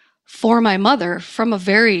escape for my mother from a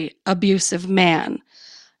very abusive man.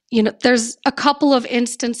 There's a couple of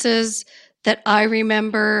instances that I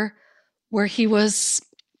remember where he was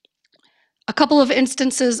a couple of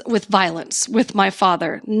instances with violence with my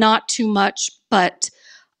father. Not too much, but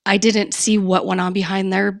I didn't see what went on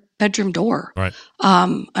behind their bedroom door. Right.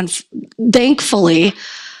 Thankfully,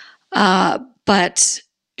 but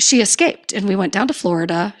she escaped and we went down to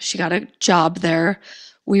Florida. She got a job there.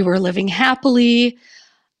 We were living happily.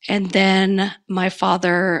 And then my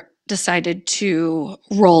father decided to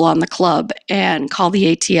roll on the club and call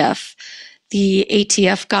the ATF. The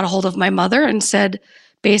ATF got a hold of my mother and said,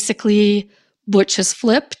 basically, Butch has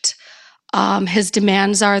flipped. His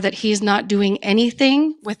demands are that he's not doing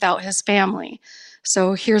anything without his family.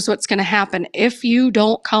 So here's what's going to happen. If you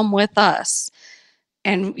don't come with us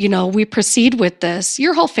and, we proceed with this,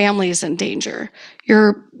 your whole family is in danger.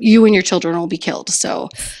 You and your children will be killed. So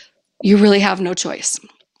you really have no choice.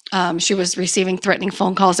 She was receiving threatening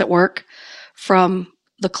phone calls at work from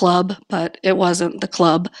the club, but it wasn't the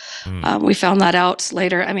club. We found that out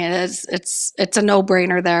later. I mean, it's a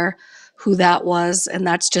no-brainer there who that was, and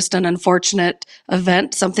that's just an unfortunate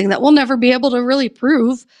event, something that we'll never be able to really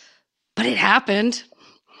prove, but it happened.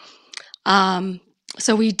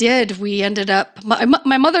 So we ended up,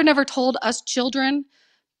 my mother never told us children.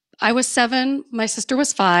 I was 7, my sister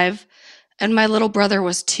was 5, and my little brother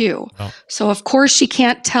was 2. Oh. So of course she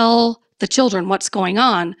can't tell the children what's going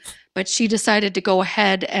on, but she decided to go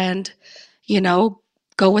ahead and,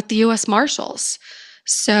 go with the U.S. Marshals.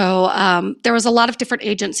 So there was a lot of different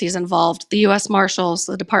agencies involved, the U.S. Marshals,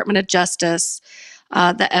 the Department of Justice,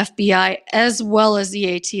 the FBI, as well as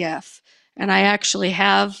the ATF. And I actually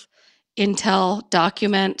have intel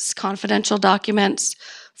documents, confidential documents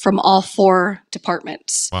from all 4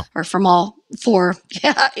 departments. Wow. Or from all 4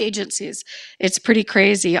 agencies. It's pretty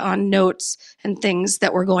crazy on notes and things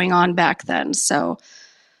that were going on back then. So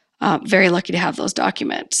very lucky to have those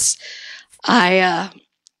documents. I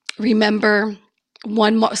remember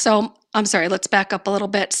one more. So I'm sorry, let's back up a little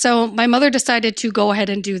bit. So my mother decided to go ahead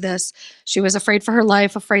and do this. She was afraid for her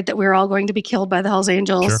life, afraid that we were all going to be killed by the Hells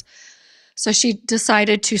Angels. Sure. So she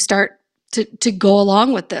decided to start to go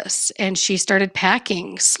along with this. And she started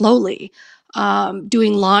packing slowly,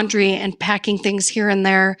 doing laundry and packing things here and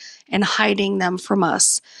there and hiding them from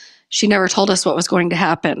us. She never told us what was going to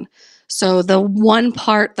happen. So the one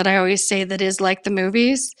part that I always say that is like the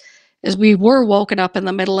movies is we were woken up in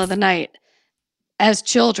the middle of the night as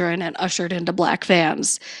children and ushered into black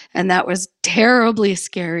vans. And that was terribly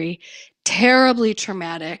scary, terribly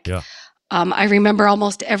traumatic. Yeah. I remember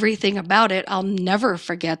almost everything about it. I'll never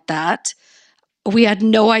forget that. We had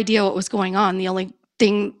no idea what was going on. The only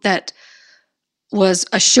thing that was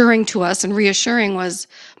assuring to us and reassuring was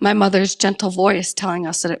my mother's gentle voice telling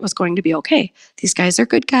us that it was going to be okay. These guys are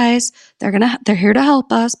good guys. They're here to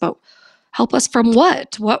help us, but help us from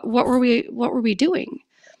what? What were we doing?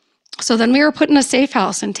 So then we were put in a safe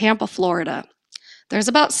house in Tampa, Florida. There's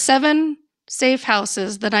about 7 safe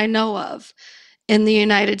houses that I know of in the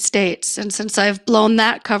United States. And since I've blown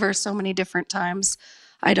that cover so many different times,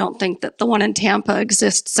 I don't think that the one in Tampa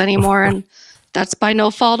exists anymore. And that's by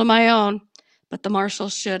no fault of my own. But the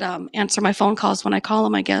marshals should answer my phone calls when I call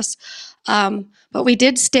them, I guess. But we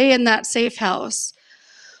did stay in that safe house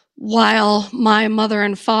while my mother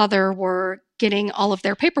and father were getting all of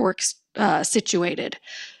their paperwork situated.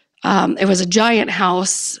 It was a giant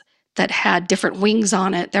house that had different wings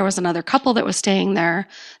on it. There was another couple that was staying there.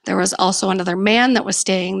 There was also another man that was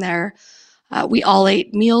staying there. We all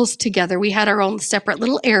ate meals together. We had our own separate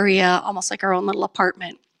little area, almost like our own little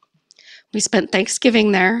apartment. We spent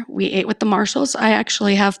Thanksgiving there. We ate with the marshals. I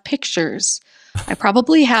actually have pictures. I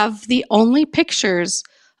probably have the only pictures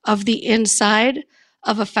of the inside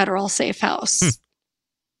of a federal safe house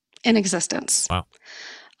in existence. Wow.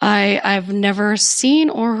 I've never seen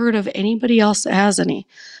or heard of anybody else that has any,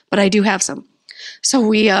 but I do have some.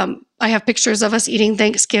 So I have pictures of us eating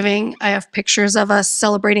Thanksgiving. I have pictures of us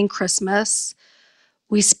celebrating Christmas.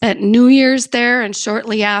 We spent New Year's there and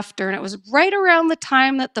shortly after, and it was right around the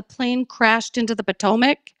time that the plane crashed into the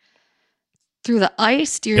Potomac through the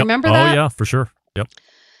ice. Do you remember that? Oh, yeah, for sure. Yep.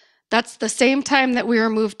 That's the same time that we were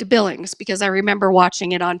moved to Billings because I remember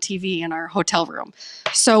watching it on TV in our hotel room.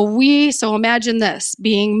 So imagine this,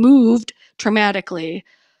 being moved traumatically,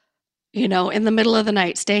 in the middle of the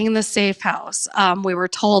night, staying in the safe house. We were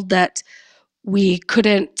told that we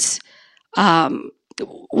couldn't,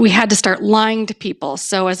 we had to start lying to people.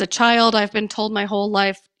 So as a child, I've been told my whole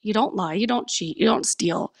life, you don't lie, you don't cheat, you don't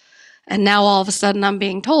steal. And now all of a sudden I'm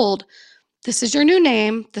being told, this is your new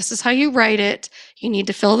name. This is how you write it. You need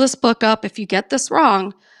to fill this book up. If you get this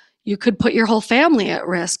wrong, you could put your whole family at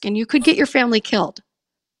risk and you could get your family killed.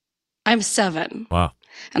 I'm 7. Wow.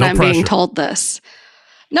 And I'm being told this.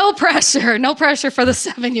 No pressure for the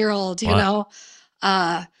 7-year-old, you know.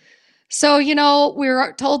 So, we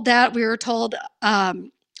were told that. We were told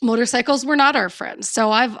motorcycles were not our friends. So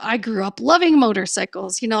I grew up loving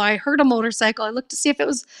motorcycles. I heard a motorcycle. I looked to see if it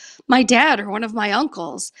was my dad or one of my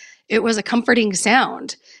uncles. It was a comforting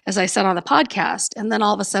sound, as I said on the podcast. And then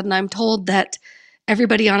all of a sudden I'm told that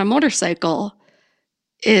everybody on a motorcycle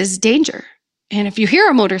is danger. And if you hear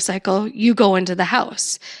a motorcycle, you go into the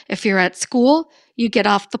house. If you're at school, you get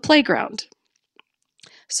off the playground.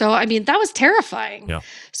 So, that was terrifying. Yeah.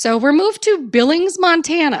 So we're moved to Billings,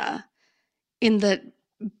 Montana, in the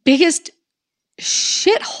biggest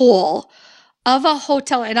shithole of a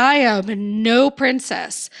hotel. And I am no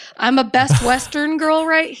princess. I'm a Best Western girl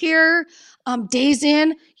right here. Days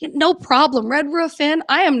Inn, no problem. Red Roof Inn.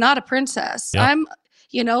 I am not a princess. Yeah. I'm,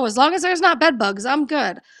 as long as there's not bed bugs, I'm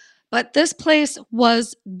good. But this place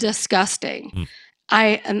was disgusting.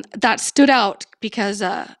 And that stood out because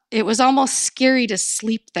it was almost scary to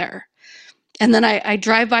sleep there. And then I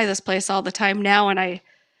drive by this place all the time now, and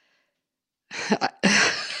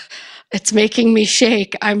it's making me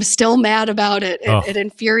shake. I'm still mad about it. It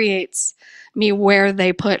infuriates me where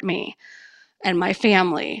they put me and my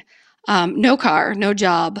family. No car, no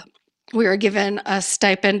job. We were given a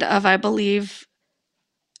stipend of, I believe,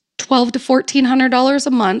 $1,200 to $1,400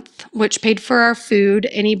 a month, which paid for our food,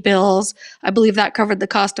 any bills. I believe that covered the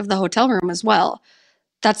cost of the hotel room as well.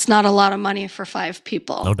 That's not a lot of money for 5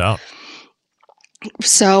 people. No doubt.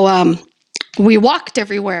 So we walked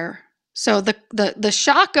everywhere. So the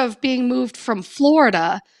shock of being moved from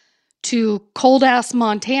Florida to cold ass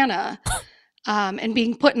Montana and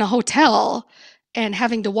being put in a hotel and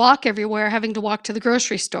having to walk everywhere, having to walk to the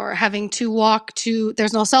grocery store, having to walk to,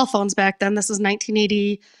 there's no cell phones back then. This is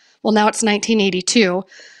 1980. Well, now it's 1982.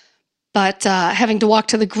 But having to walk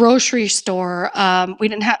to the grocery store, we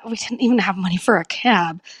didn't even have money for a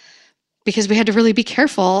cab because we had to really be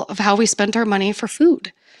careful of how we spent our money for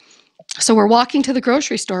food. So we're walking to the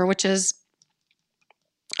grocery store, which is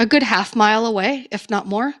a good half mile away, if not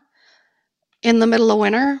more. In the middle of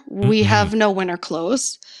winter, we have no winter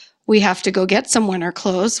clothes. We have to go get some winter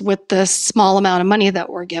clothes with the small amount of money that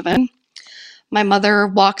we're given. My mother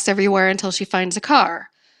walks everywhere until she finds a car.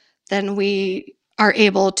 Then we are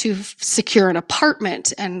able to secure an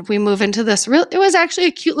apartment, and we move into this it was actually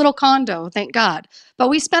a cute little condo, thank God. But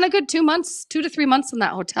we spent a good 2 to 3 months in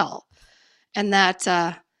that hotel. And that,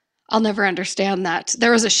 I'll never understand that.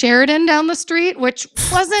 There was a Sheridan down the street, which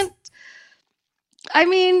wasn't, I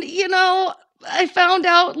mean, I found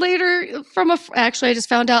out later actually, I just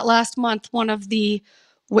found out last month, one of the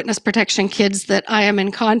witness protection kids that I am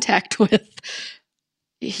in contact with,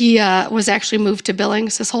 he was actually moved to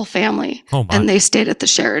Billings, his whole family. Oh, my. And they stayed at the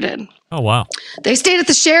Sheridan. Oh, wow. They stayed at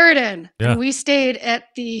the Sheridan. Yeah. And we stayed at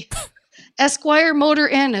the Esquire Motor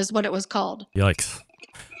Inn is what it was called. Yikes.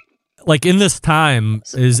 Like in this time,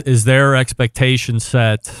 is there expectation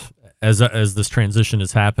set as this transition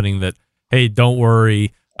is happening that, hey, don't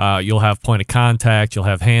worry, you'll have point of contact, you'll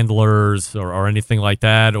have handlers or anything like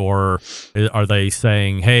that? Or are they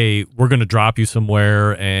saying, hey, we're going to drop you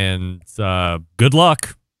somewhere and good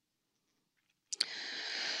luck?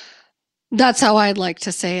 That's how I'd like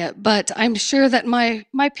to say it. But I'm sure that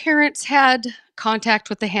my parents had contact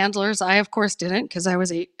with the handlers. I, of course, didn't because I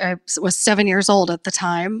was 7 years old at the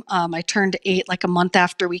time. I turned 8 like a month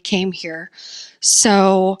after we came here.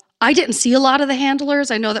 So I didn't see a lot of the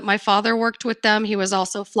handlers. I know that my father worked with them. He was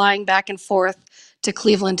also flying back and forth to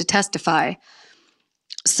Cleveland to testify.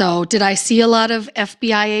 So did I see a lot of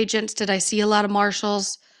FBI agents? Did I see a lot of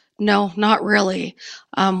marshals? No, not really.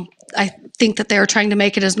 I think that they were trying to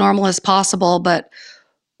make it as normal as possible, but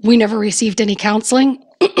we never received any counseling.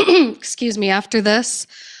 Excuse me, after this.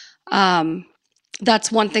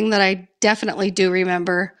 That's one thing that I definitely do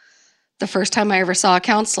remember. The first time I ever saw a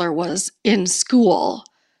counselor was in school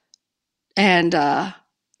and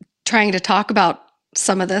trying to talk about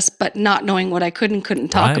some of this, but not knowing what I could and couldn't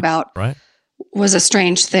talk about was a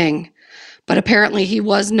strange thing. But apparently he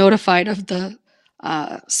was notified of the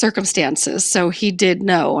circumstances, so he did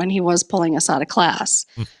know, and he was pulling us out of class.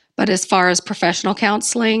 But as far as professional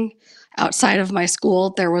counseling outside of my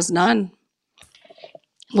school, there was none,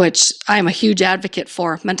 which I'm a huge advocate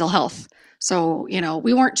for mental health. So,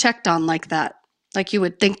 we weren't checked on like that, like you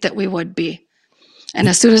would think that we would be. And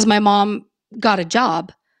as soon as my mom got a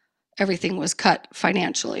job, everything was cut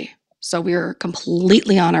financially. So we were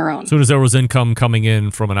completely on our own. As soon as there was income coming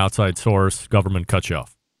in from an outside source, government cut you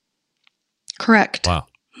off. Correct. Wow.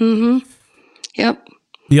 Mm-hmm. Yep.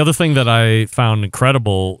 The other thing that I found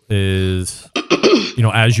incredible is,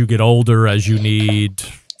 as you get older, as you need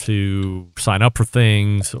to sign up for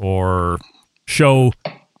things or show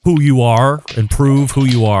who you are and prove who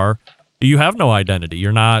you are, you have no identity.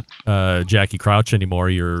 You're not Jackee Crouch anymore.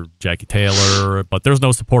 You're Jackee Taylor, but there's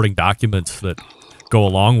no supporting documents that go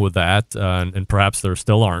along with that, and perhaps there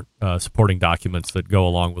still aren't supporting documents that go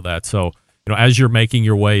along with that. So, as you're making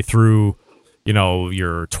your way through,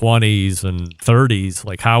 your 20s and 30s,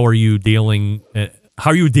 like how are you dealing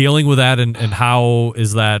with that, and how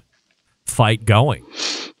is that fight going?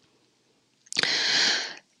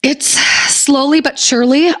 It's slowly but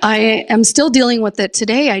surely. I am still dealing with it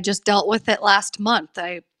today. I just dealt with it last month.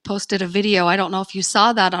 I posted a video. I don't know if you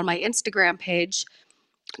saw that on my Instagram page,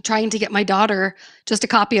 trying to get my daughter just a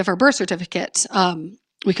copy of her birth certificate.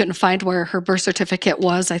 We couldn't find where her birth certificate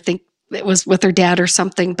was. I think it was with her dad or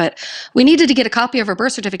something, but we needed to get a copy of her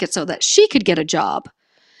birth certificate so that she could get a job.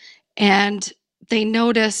 And they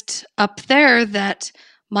noticed up there that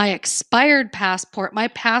my expired passport, my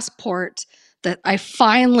passport that I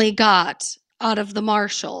finally got out of the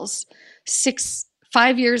marshals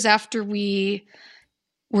 5 years after we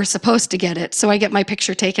were supposed to get it. So I get my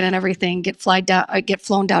picture taken and everything, I get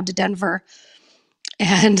flown down to Denver,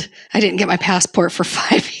 and I didn't get my passport for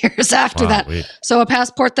 5 years after that. So a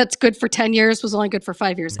passport that's good for 10 years was only good for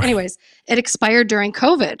 5 years. Anyways, it expired during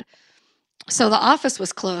COVID. So the office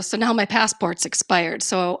was closed. So now my passport's expired.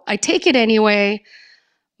 So I take it anyway,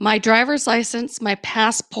 my driver's license, my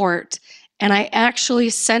passport, and I actually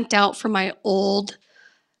sent out for my old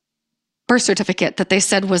birth certificate that they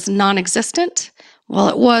said was non-existent. Well,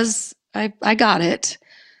 it was. I got it.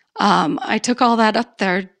 I took all that up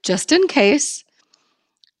there just in case.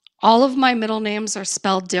 All of my middle names are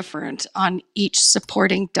spelled different on each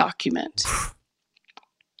supporting document.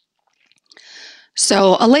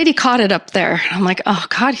 So a lady caught it up there. I'm like, oh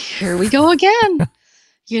God, here we go again.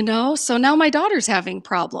 So now my daughter's having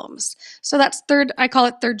problems. So that's I call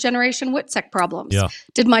it third generation WITSEC problems. Yeah.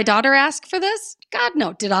 Did my daughter ask for this? God,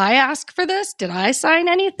 no. Did I ask for this? Did I sign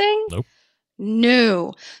anything? Nope.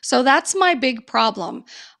 No. So that's my big problem.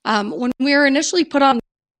 When we were initially put on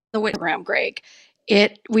the WIT program, Greg,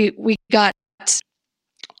 we got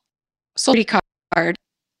social card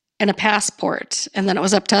and a passport. And then it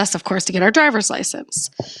was up to us, of course, to get our driver's license.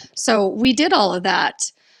 So we did all of that.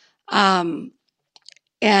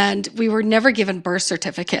 And we were never given birth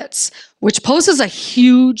certificates, which poses a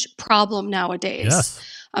huge problem nowadays. Yes.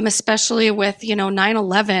 Especially with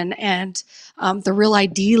 9/11 and the Real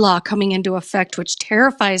ID law coming into effect, which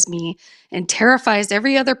terrifies me and terrifies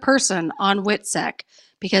every other person on WITSEC,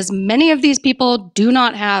 because many of these people do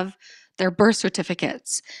not have their birth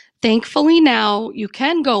certificates. Thankfully, now you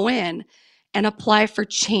can go in and apply for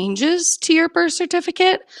changes to your birth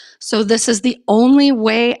certificate. So this is the only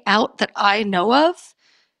way out that I know of,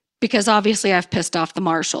 because obviously I've pissed off the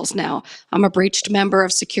marshals now. I'm a breached member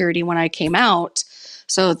of security when I came out,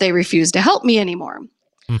 so they refuse to help me anymore.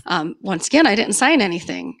 Once again, I didn't sign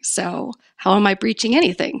anything, so how am I breaching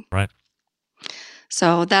anything? Right.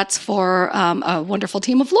 So that's for a wonderful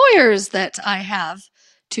team of lawyers that I have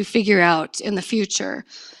to figure out in the future.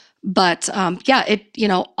 But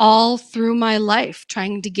all through my life,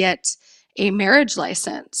 trying to get a marriage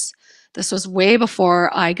license. This was way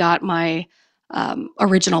before I got my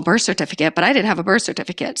original birth certificate, but I didn't have a birth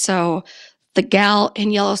certificate. So the gal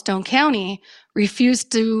in Yellowstone County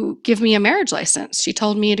refused to give me a marriage license. She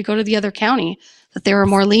told me to go to the other county, that they were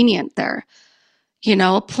more lenient there.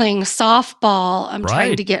 Playing softball, I'm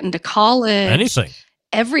trying to get into college.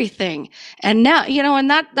 Everything. And now, and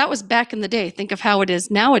that was back in the day. Think of how it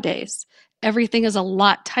is nowadays. Everything is a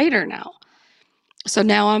lot tighter now. So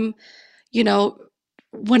now I'm,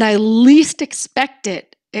 when I least expect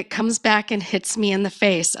it, it comes back and hits me in the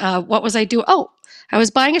face. What was I doing? Oh, I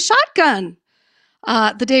was buying a shotgun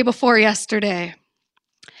the day before yesterday.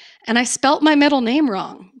 And I spelt my middle name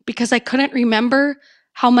wrong because I couldn't remember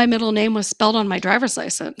how my middle name was spelled on my driver's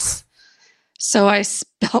license. So I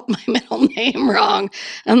spelt my middle name wrong.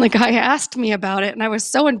 And the guy asked me about it. And I was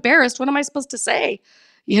so embarrassed. What am I supposed to say?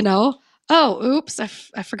 Oh, oops, I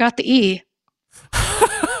forgot the E.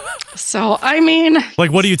 So,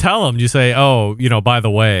 like, what do you tell them? You say, oh, by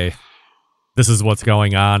the way, this is what's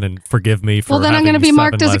going on, and forgive me for. Well, then I'm going to be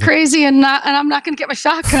marked as a crazy, and I'm not going to get my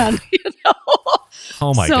shotgun.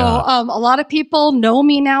 Oh my God. So, a lot of people know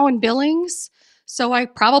me now in Billings. So I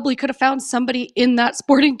probably could have found somebody in that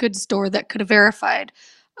sporting goods store that could have verified.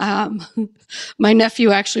 My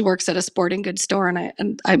nephew actually works at a sporting goods store,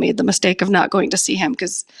 and I made the mistake of not going to see him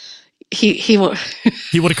because he would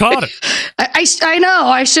have caught it. I know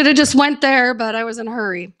I should have just went there, but I was in a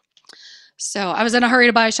hurry. So I was in a hurry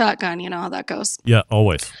to buy a shotgun. You know how that goes. Yeah,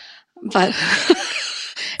 always. But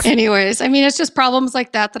anyways, it's just problems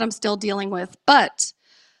like that I'm still dealing with. But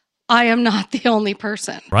I am not the only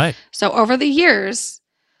person. Right. So over the years,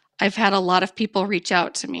 I've had a lot of people reach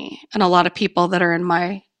out to me, and a lot of people that are in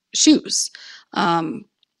my shoes. And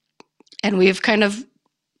we've kind of,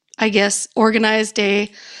 I guess, organized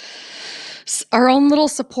our own little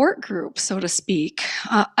support group, so to speak.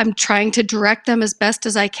 I'm trying to direct them as best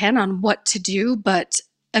as I can on what to do, but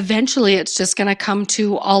eventually it's just going to come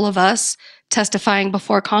to all of us testifying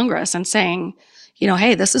before Congress and saying,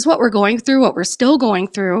 hey, this is what we're going through, what we're still going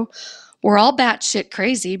through. We're all batshit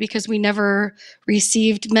crazy because we never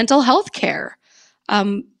received mental health care.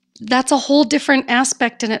 That's a whole different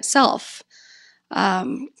aspect in itself.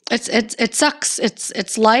 It sucks.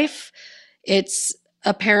 It's life. It's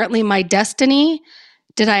apparently my destiny.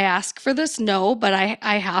 Did I ask for this? No, but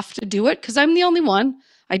I have to do it because I'm the only one.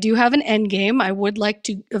 I do have an end game. I would like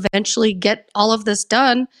to eventually get all of this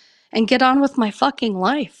done and get on with my fucking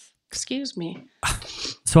life. Excuse me.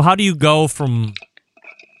 So how do you go from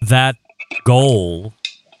that goal?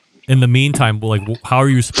 In the meantime, like, how are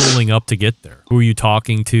you spooling up to get there? Who are you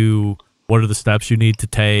talking to? What are the steps you need to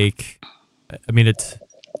take?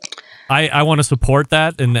 I want to support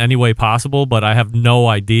that in any way possible, but I have no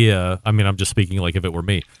idea. I'm just speaking like if it were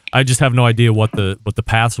me. I just have no idea what the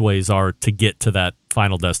pathways are to get to that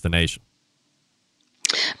final destination.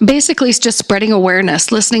 Basically, it's just spreading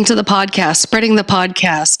awareness, listening to the podcast, spreading the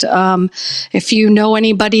podcast. If you know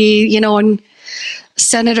anybody, and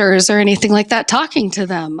senators or anything like that, talking to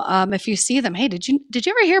them. If you see them, hey, did you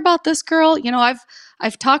ever hear about this girl?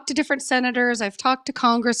 I've talked to different senators. I've talked to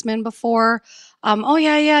congressmen before. Oh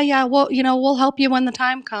yeah. Well, we'll help you when the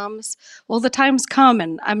time comes. Well, the time's come,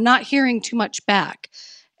 and I'm not hearing too much back.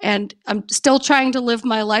 And I'm still trying to live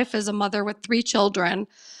my life as a mother with 3 children,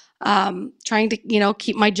 trying to,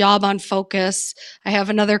 keep my job on focus. I have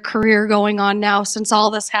another career going on now since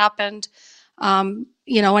all this happened, in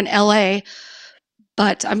LA.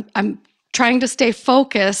 But I'm trying to stay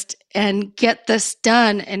focused and get this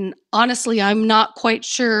done. And honestly, I'm not quite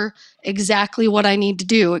sure exactly what I need to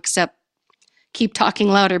do, except keep talking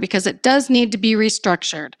louder, because it does need to be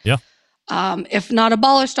restructured. Yeah. If not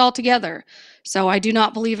abolished altogether. So I do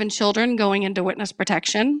not believe in children going into witness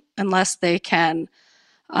protection unless they can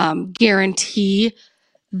guarantee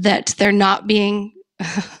that they're not being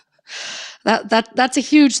that's a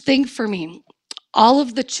huge thing for me. All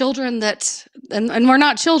of the children that and we're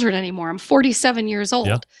not children anymore. I'm 47 years old.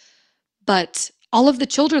 Yeah. But all of the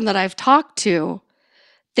children that I've talked to,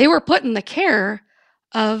 they were put in the care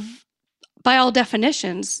of, by all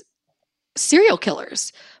definitions, serial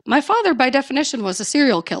killers. My father, by definition, was a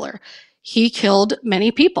serial killer. He killed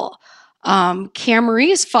many people. Cam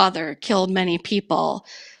Marie's father killed many people.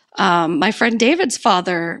 My friend David's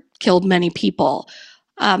father killed many people.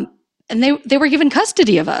 And they were given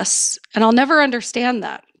custody of us. And I'll never understand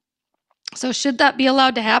that. So should that be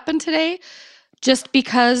allowed to happen today? Just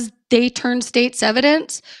because they turned state's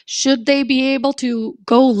evidence? Should they be able to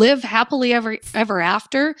go live happily ever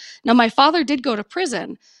after? Now, my father did go to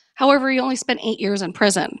prison. However, he only spent 8 years in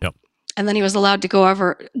prison. Yep. And then he was allowed to go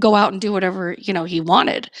out and do whatever, he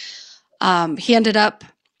wanted. He ended up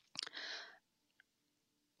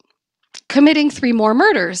committing 3 more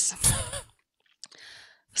murders.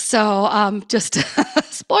 So, just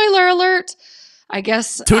spoiler alert, I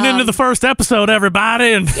guess. Tune into the first episode,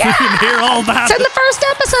 everybody, and you can hear all about it. It's in the first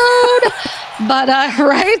episode. But,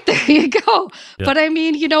 right, there you go. Yeah. But I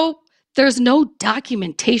mean, there's no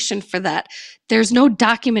documentation for that. There's no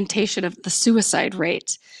documentation of the suicide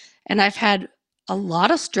rate. And I've had a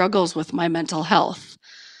lot of struggles with my mental health.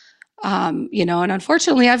 And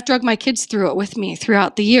unfortunately, I've drugged my kids through it with me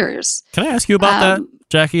throughout the years. Can I ask you about that,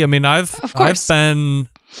 Jackie? I mean, I've been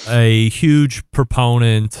a huge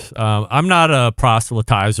proponent. I'm not a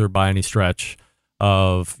proselytizer by any stretch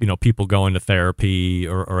of, people going to therapy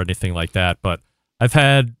or anything like that. But I've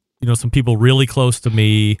had, some people really close to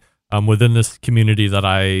me within this community that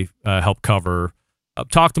I help cover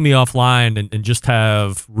talk to me offline and just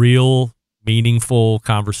have real meaningful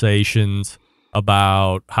conversations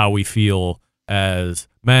about how we feel as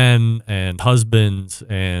men and husbands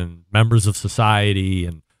and members of society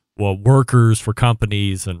and workers for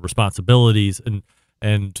companies and responsibilities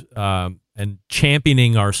and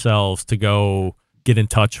championing ourselves to go get in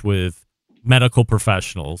touch with medical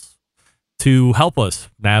professionals to help us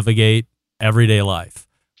navigate everyday life.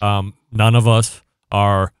 None of us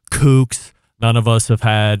are kooks. None of us have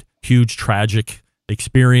had huge tragic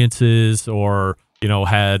experiences or,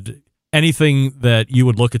 had anything that you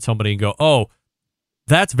would look at somebody and go, oh,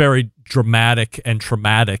 that's very dramatic and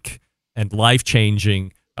traumatic and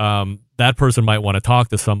life-changing. That person might want to talk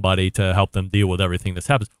to somebody to help them deal with everything that's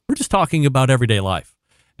happened. We're just talking about everyday life.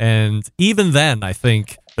 And even then, I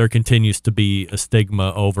think there continues to be a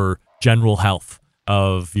stigma over general health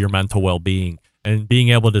of your mental well-being and being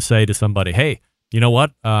able to say to somebody, hey, you know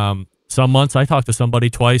what? Some months I talk to somebody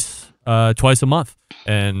twice a month.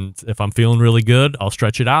 And if I'm feeling really good, I'll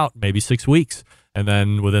stretch it out, maybe 6 weeks. And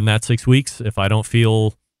then within that 6 weeks, if I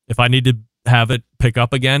need to have it pick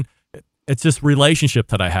up again, it's this relationship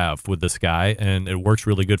that I have with this guy, and it works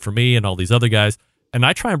really good for me and all these other guys. And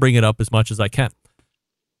I try and bring it up as much as I can.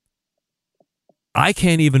 I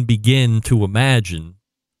can't even begin to imagine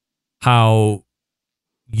how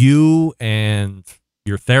you and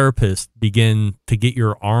your therapist begin to get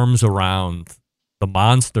your arms around the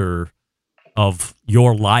monster of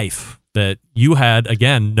your life that you had,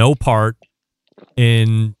 again, no part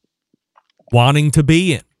in wanting to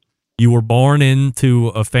be in. You were born into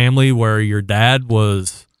a family where your dad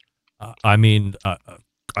was,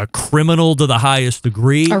 a criminal to the highest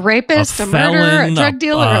degree. A rapist, a felon, murderer, a drug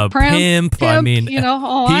dealer, a pimp. I mean, he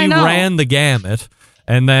ran the gamut.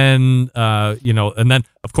 And then, and then,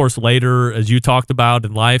 of course, later, as you talked about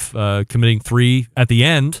in life, committing 3 at the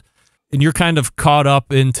end, and you're kind of caught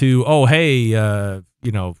up into, oh, hey,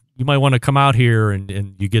 you might want to come out here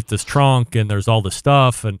and you get this trunk and there's all this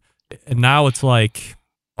stuff. And now it's like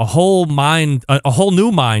a whole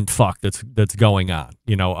new mind fuck that's going on.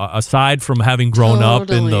 Aside from having grown up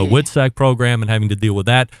in the WITSEC program and having to deal with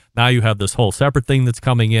that, now you have this whole separate thing that's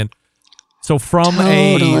coming in. So from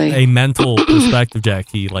a mental perspective,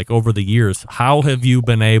 Jackee, like over the years, how have you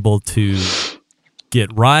been able to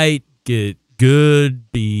get right, get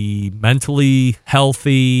good, be mentally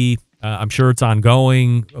healthy? I'm sure it's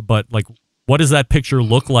ongoing, but like, what does that picture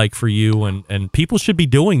look like for you? And people should be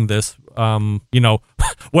doing this,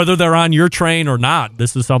 whether they're on your train or not.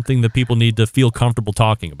 This is something that people need to feel comfortable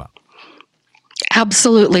talking about.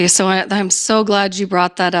 Absolutely. So I'm so glad you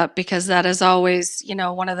brought that up, because that is always,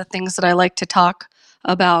 one of the things that I like to talk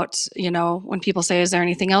about, when people say, is there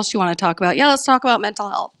anything else you want to talk about? Yeah, let's talk about mental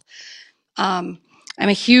health. I'm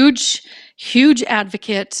a huge, huge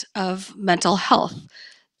advocate of mental health.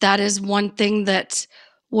 That is one thing that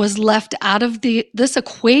was left out of this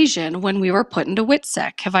equation when we were put into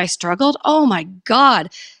WITSEC. Have I struggled? Oh my God.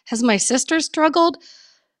 Has my sister struggled?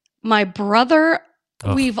 My brother?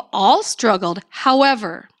 Ugh. We've all struggled.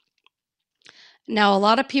 However, now a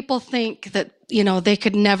lot of people think that, they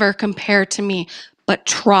could never compare to me, but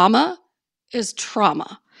trauma is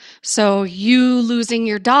trauma. So you losing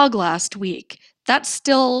your dog last week, that's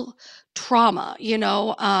still trauma,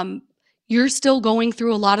 you're still going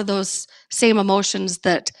through a lot of those same emotions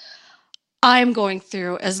that I'm going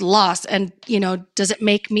through as loss. And, does it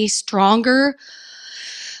make me stronger?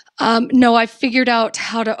 No, I figured out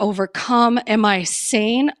how to overcome. Am I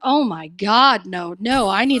sane? Oh my God, no,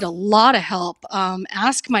 I need a lot of help.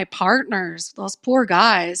 Ask my partners, those poor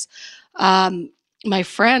guys, my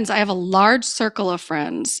friends. I have a large circle of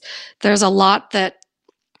friends. There's some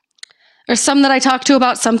that I talk to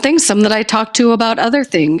about some things, some that I talk to about other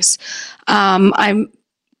things. I'm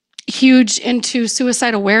huge into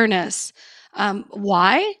suicide awareness.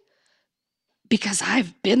 Why? Because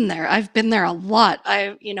I've been there. I've been there a lot.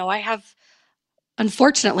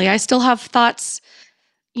 Unfortunately, I still have thoughts,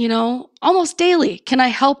 almost daily. Can I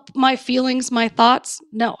help my feelings, my thoughts?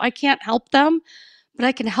 No, I can't help them, but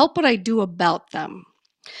I can help what I do about them.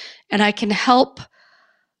 And I can help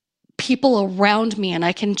people around me, and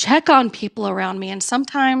I can check on people around me. And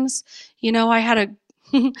sometimes, I had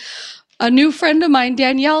a new friend of mine,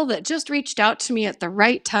 Danielle, that just reached out to me at the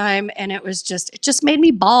right time. And it just made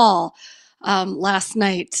me bawl last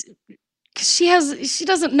night. She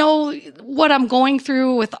doesn't know what I'm going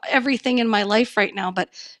through with everything in my life right now, but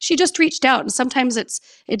she just reached out. And sometimes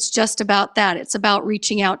it's just about that. It's about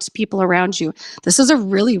reaching out to people around you. This is a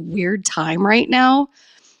really weird time right now.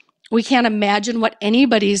 We can't imagine what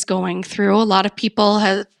anybody's going through. A lot of people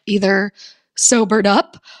have either sobered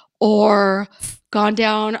up or gone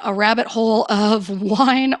down a rabbit hole of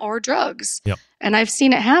wine or drugs. Yep. And I've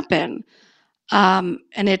seen it happen. And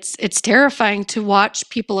it's terrifying to watch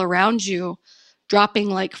people around you dropping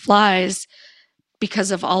like flies because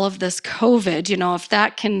of all of this COVID. If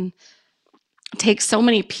that can take so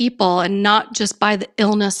many people, and not just by the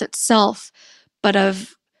illness itself, but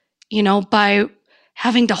of, by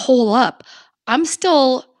having to hole up. I'm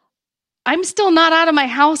still not out of my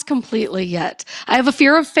house completely yet. I have a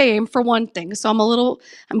fear of fame, for one thing. So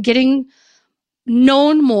I'm getting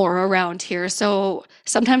known more around here. So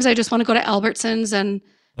sometimes I just want to go to Albertsons and,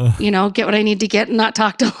 get what I need to get and not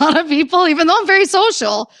talk to a lot of people, even though I'm very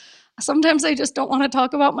social. Sometimes I just don't want to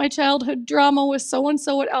talk about my childhood drama with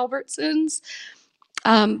so-and-so at Albertsons.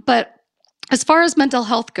 But as far as mental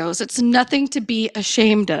health goes, it's nothing to be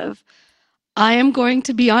ashamed of. I am going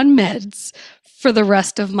to be on meds for the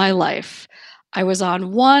rest of my life. I was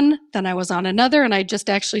on one, then I was on another, and I just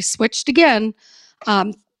actually switched again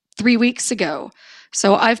 3 weeks ago.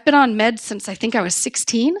 So I've been on meds since I think I was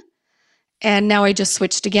 16, and now I just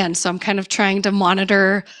switched again. So I'm kind of trying to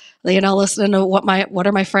monitor, listening to what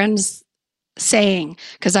are my friends saying,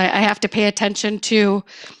 because I have to pay attention to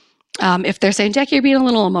if they're saying, Jackee, you're being a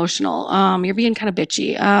little emotional, you're being kind of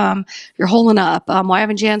bitchy, you're holding up, why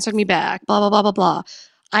haven't you answered me back, blah, blah, blah, blah, blah.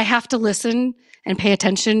 I have to listen and pay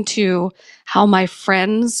attention to how my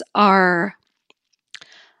friends are,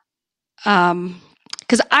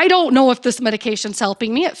 because I don't know if this medication's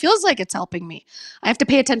helping me. It feels like it's helping me. I have to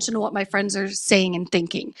pay attention to what my friends are saying and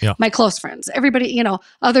thinking. Yeah. My close friends, everybody,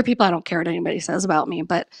 other people, I don't care what anybody says about me,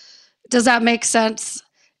 but does that make sense?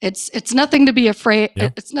 It's nothing to be afraid. Yeah.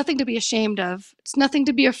 It's nothing to be ashamed of. It's nothing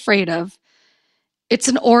to be afraid of. It's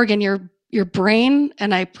an organ, your brain,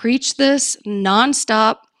 and I preach this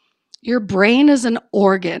nonstop. Your brain is an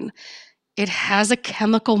organ. It has a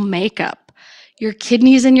chemical makeup. Your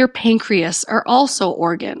kidneys and your pancreas are also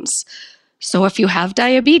organs. So if you have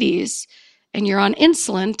diabetes and you're on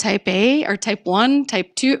insulin, type A or type 1,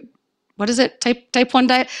 type 2, what is it? Type 1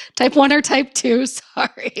 diet, type 1 or type 2,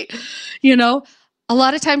 sorry. A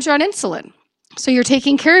lot of times you're on insulin. So you're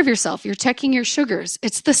taking care of yourself. You're checking your sugars.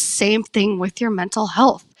 It's the same thing with your mental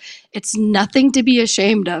health. It's nothing to be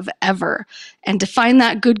ashamed of ever. And to find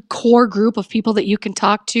that good core group of people that you can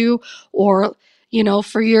talk to, or,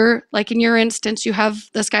 for in your instance, you have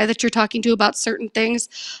this guy that you're talking to about certain things.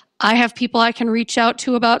 I have people I can reach out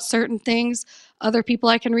to about certain things. other people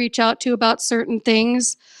I can reach out to about certain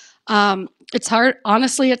things. It's hard.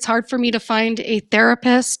 Honestly, it's hard for me to find a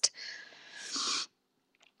therapist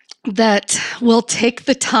that will take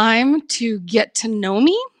the time to get to know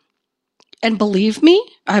me and believe me.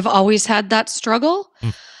 I've always had that struggle.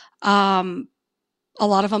 A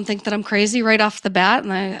lot of them think that I'm crazy right off the bat,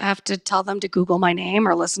 and I have to tell them to Google my name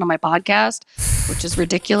or listen to my podcast, which is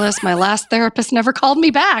ridiculous. My last therapist never called me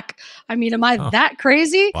back. I mean, am I that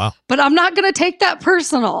crazy? Wow. But I'm not going to take that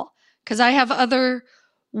personal because I have other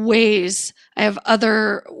ways. I have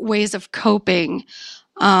other ways of coping.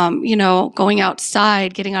 Going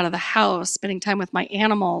outside, getting out of the house, spending time with my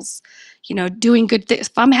animals, doing good things.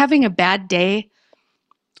 If I'm having a bad day,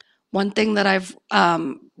 one thing that I've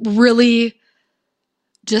really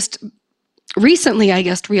just recently, I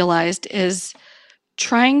guess, realized is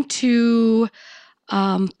trying to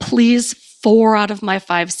please 4 out of my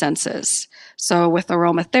 5 senses. So with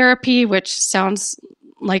aromatherapy, which sounds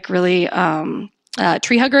like really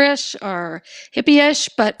tree hugger-ish or hippie-ish,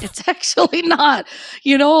 but it's actually not.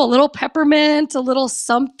 A little peppermint, a little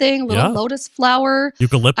something, a little lotus flower.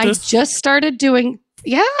 Eucalyptus? I just started doing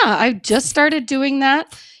that,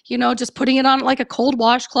 just putting it on like a cold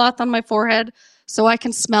washcloth on my forehead so I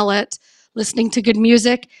can smell it, listening to good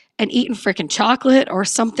music and eating freaking chocolate or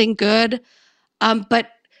something good. But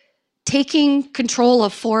taking control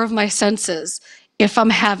of 4 of my senses if I'm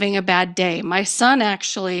having a bad day. My son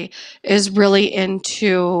actually is really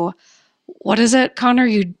into, what is it, Connor?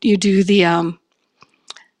 You do the,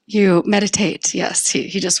 you meditate. Yes,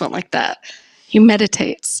 he just went like that. He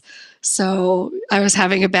meditates. So I was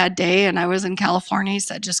having a bad day and I was in California. He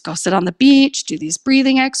said, just go sit on the beach, do these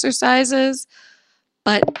breathing exercises.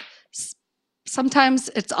 But sometimes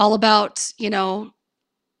it's all about,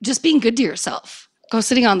 just being good to yourself. Go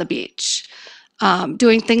sitting on the beach,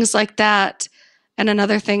 doing things like that. And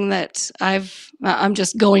another thing that I'm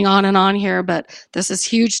just going on and on here, but this is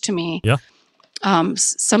huge to me. Yeah.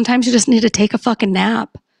 Sometimes you just need to take a fucking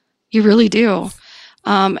nap. You really do.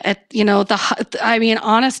 Honest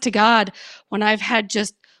to God, when I'm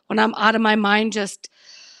out of my mind, just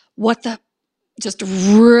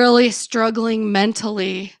really struggling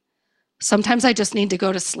mentally, sometimes I just need to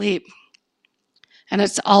go to sleep. And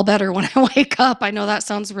it's all better when I wake up. I know that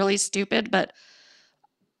sounds really stupid, but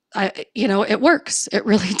it works. It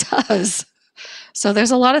really does. So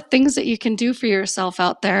there's a lot of things that you can do for yourself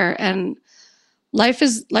out there, and life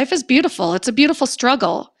is beautiful. It's a beautiful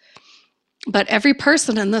struggle, but every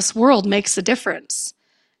person in this world makes a difference.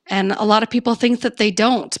 And a lot of people think that they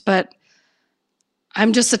don't, but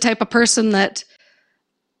I'm just the type of person that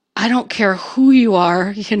I don't care who you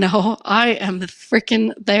are, I am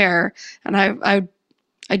freaking there. And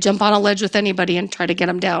I jump on a ledge with anybody and try to get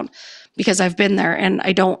them down because I've been there, and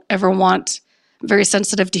I don't ever I'm very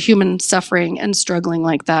sensitive to human suffering and struggling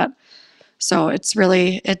like that. So it's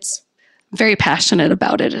very passionate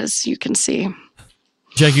about it, as you can see.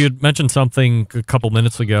 Jack, you had mentioned something a couple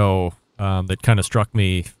minutes ago that kind of struck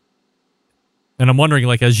me. And I'm wondering,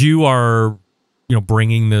 as you are,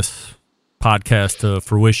 bringing this podcast to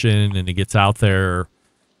fruition and it gets out there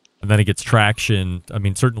and then it gets traction. I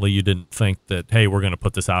mean, certainly you didn't think that, hey, we're going to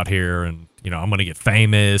put this out here and, I'm going to get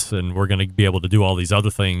famous and we're going to be able to do all these other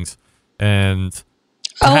things. And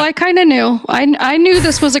I kind of knew. I knew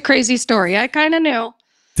this was a crazy story. I kind of knew.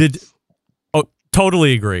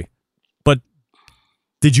 Totally agree. But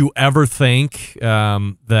did you ever think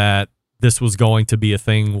that this was going to be a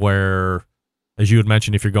thing where, as you had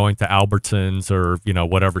mentioned, if you're going to Albertsons or,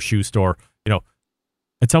 whatever shoe store,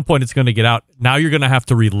 at some point it's going to get out. Now you're going to have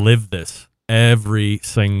to relive this every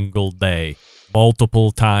single day,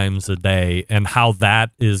 multiple times a day, and how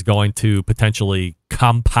that is going to potentially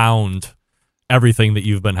compound everything that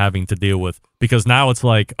you've been having to deal with. Because now it's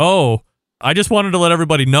like, oh, I just wanted to let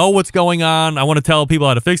everybody know what's going on. I want to tell people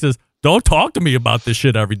how to fix this. Don't talk to me about this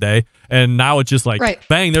shit every day. And now it's just like,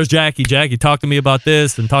 bang, there's Jackee. Jackee, talk to me about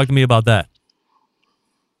this and talk to me about that.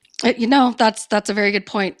 That's a very good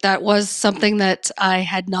point. That was something that I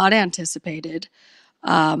had not anticipated,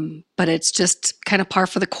 but it's just kind of par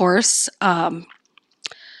for the course.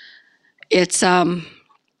 It's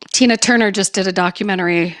Tina Turner just did a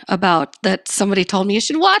documentary about that. Somebody told me you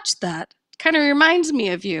should watch that. Kind of reminds me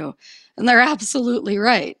of you, and they're absolutely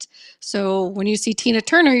right. So when you see Tina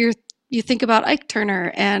Turner, you think about Ike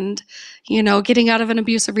Turner and getting out of an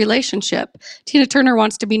abusive relationship. Tina Turner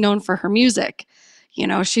wants to be known for her music.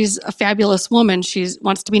 She's a fabulous woman. She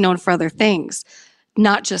wants to be known for other things,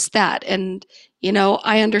 not just that. And,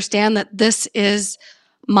 I understand that this is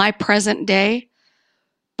my present day,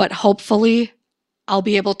 but hopefully I'll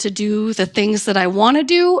be able to do the things that I want to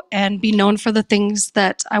do and be known for the things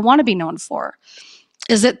that I want to be known for.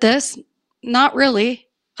 Is it this? Not really.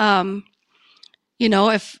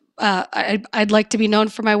 If I'd like to be known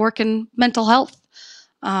for my work in mental health,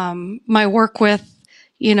 my work with,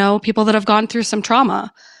 people that have gone through some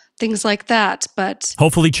trauma, things like that. But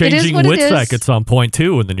hopefully changing WITSEC at some point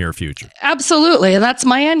too in the near future. Absolutely, and that's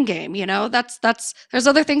my end game. That's there's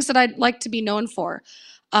other things that I'd like to be known for.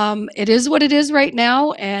 It is what it is right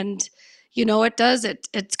now, and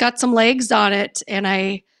it's got some legs on it, and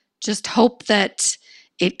I just hope that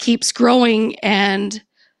it keeps growing. And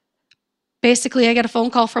basically, I get a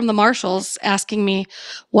phone call from the marshals asking me,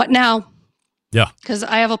 "What now?" Yeah, because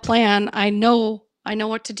I have a plan. I know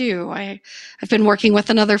what to do. I've been working with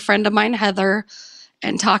another friend of mine, Heather,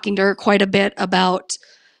 and talking to her quite a bit about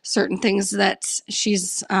certain things that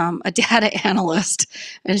she's a data analyst,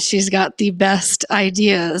 and she's got the best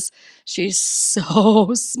ideas. She's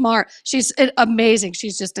so smart. She's amazing.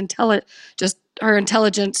 She's just intelligent. Just her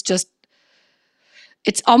intelligence.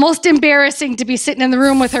 It's almost embarrassing to be sitting in the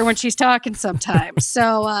room with her when she's talking sometimes.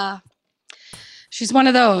 So she's one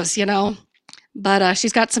of those, But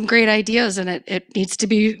she's got some great ideas, and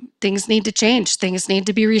things need to change. Things need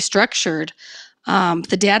to be restructured.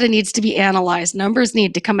 The data needs to be analyzed. Numbers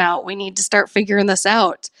need to come out. We need to start figuring this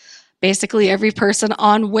out. Basically, every person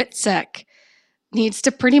on WITSEC needs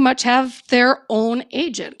to pretty much have their own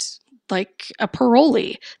agent, like a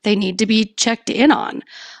parolee. They need to be checked in on.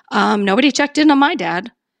 Nobody checked in on my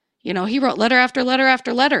dad. He wrote letter after letter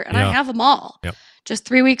after letter, and I have them all. Yep. Just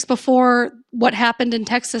 3 weeks before what happened in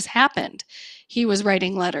Texas happened, he was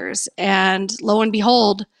writing letters, and lo and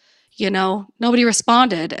behold, nobody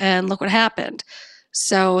responded, and look what happened.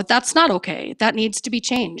 So that's not okay. That needs to be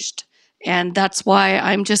changed. And that's why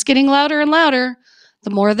I'm just getting louder and louder.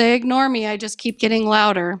 The more they ignore me, I just keep getting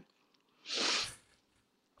louder.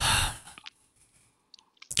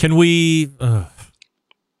 Can we...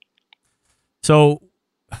 So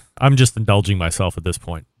I'm just indulging myself at this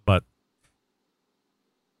point, but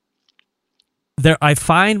I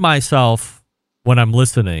find myself, when I'm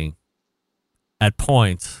listening, at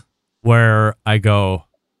points where I go,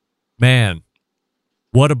 man,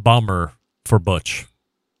 what a bummer for Butch.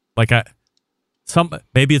 Like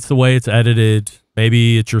maybe it's the way it's edited,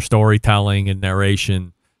 maybe it's your storytelling and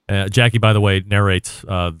narration. Jackee, by the way, narrates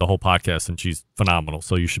the whole podcast, and she's phenomenal,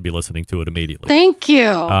 so you should be listening to it immediately. Thank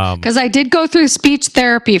you. Because I did go through speech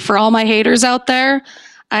therapy. For all my haters out there,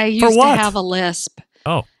 I used to have a lisp.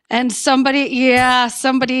 Oh. And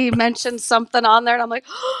somebody mentioned something on there, and I'm like,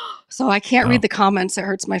 so I can't read the comments. It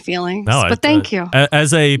hurts my feelings. No, but thank you.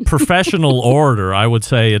 As a professional orator, I would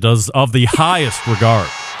say it does of the highest regard,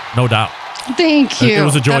 no doubt. Thank you. It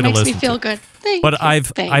was a joy to listen to. That makes me feel good. Thank but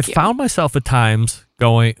you. I've found myself at times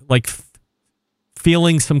going, like,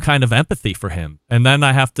 feeling some kind of empathy for him. And then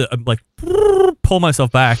I have to, like, pull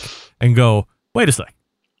myself back and go, wait a sec.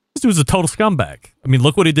 This dude's a total scumbag. I mean,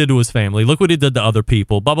 look what he did to his family. Look what he did to other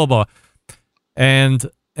people, blah, blah, blah. And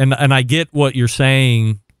I get what you're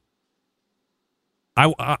saying.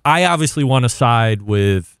 I obviously want to side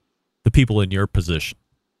with the people in your position.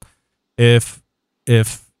 If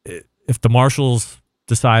the marshals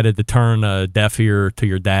decided to turn a deaf ear to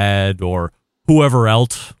your dad or whoever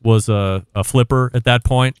else was a flipper at that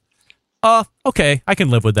point, okay, I can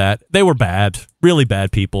live with that. They were bad, really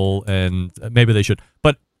bad people, and maybe they should.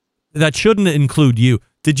 But that shouldn't include you.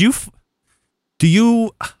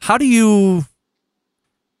 How do you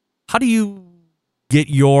get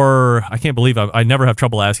your, I can't believe I never have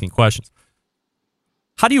trouble asking questions.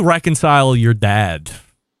 How do you reconcile your dad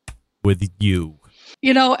with you?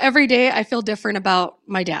 Every day I feel different about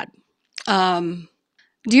my dad.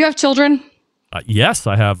 Do you have children? Yes,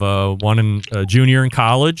 I have one in junior in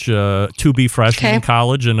college, two B freshman in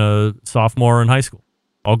college, and a sophomore in high school.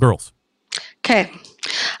 All girls. Okay.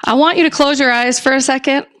 I want you to close your eyes for a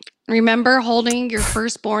second. Remember holding your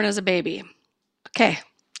firstborn as a baby. Okay.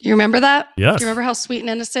 You remember that? Yes. Do you remember how sweet and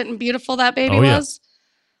innocent and beautiful that baby was? Yeah.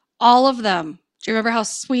 All of them. Do you remember how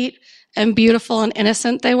sweet and beautiful and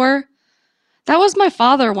innocent they were? That was my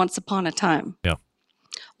father once upon a time. Yeah.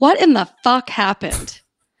 What in the fuck happened?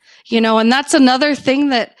 And that's another thing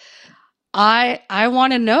that I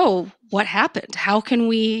want to know what happened. How can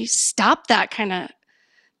we stop that kind of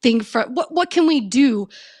thing? What can we do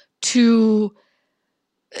to,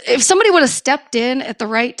 if somebody would have stepped in at the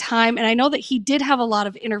right time, and I know that he did have a lot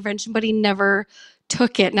of intervention, but he never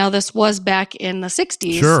took it. Now, this was back in the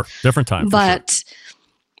 60s. Sure, different time. But,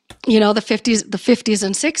 the 50s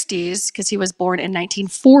and 60s, because he was born in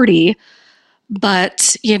 1940.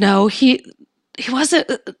 But, he wasn't,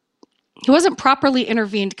 properly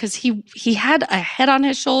intervened because he had a head on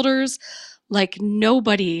his shoulders like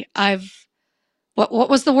nobody what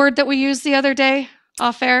was the word that we used the other day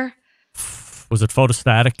off air? Was it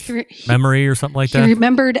photostatic memory or something like that? He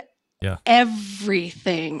remembered Yeah.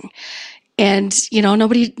 everything. And,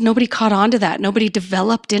 nobody caught on to that. Nobody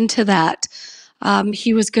developed into that.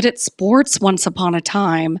 He was good at sports once upon a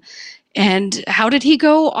time. And how did he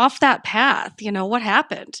go off that path? What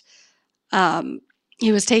happened?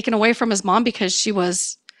 He was taken away from his mom because she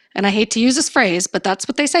was, and I hate to use this phrase, but that's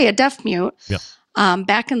what they say, a deaf mute,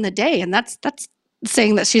 back in the day. And that's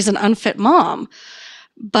saying that she's an unfit mom.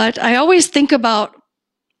 But I always think about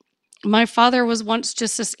my father was once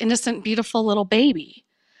just this innocent, beautiful little baby.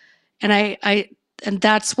 And and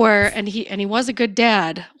that's where, and he was a good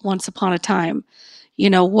dad once upon a time.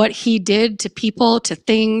 What he did to people, to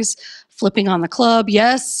things, flipping on the club.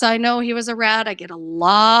 Yes, I know he was a rat. I get a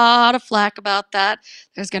lot of flack about that.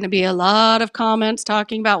 There's going to be a lot of comments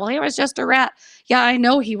talking about, well, he was just a rat. Yeah, I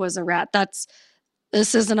know he was a rat.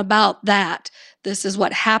 This isn't about that. This is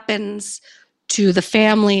what happens to the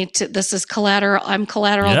family. This is collateral. I'm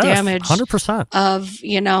collateral damage 100%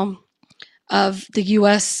 of the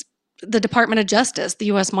U.S., the Department of Justice, the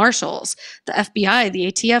U.S. Marshals, the FBI,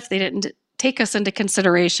 the ATF. They didn't take us into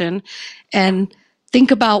consideration and think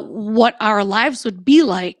about what our lives would be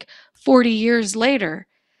like 40 years later.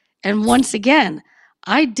 And once again,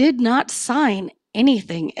 I did not sign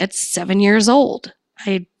anything at 7 years old.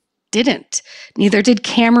 I didn't. Neither did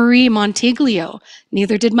Camry Montiglio.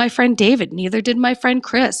 Neither did my friend David. Neither did my friend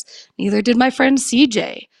Chris. Neither did my friend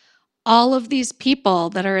CJ. All of these people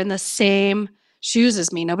that are in the same shoes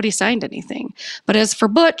as me, nobody signed anything. But as for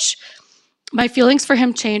Butch, my feelings for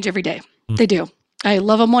him change every day. They do. I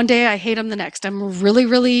love him one day. I hate him the next. I'm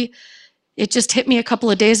really, it just hit me a couple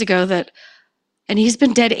of days ago and he's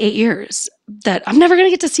been dead 8 years, that I'm never going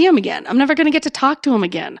to get to see him again. I'm never going to get to talk to him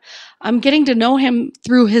again. I'm getting to know him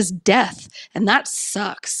through his death. And that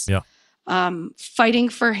sucks. Yeah. Fighting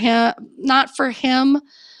for him, not for him,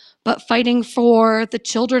 but fighting for the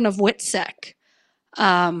children of WITSEC.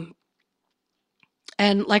 And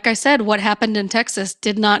like I said, what happened in Texas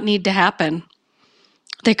did not need to happen.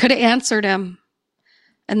 They could have answered him,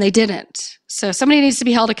 and they didn't. So somebody needs to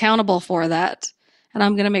be held accountable for that. And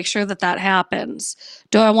I'm going to make sure that happens.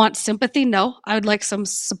 Do I want sympathy? No. I would like some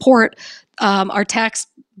support. Our tax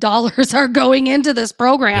dollars are going into this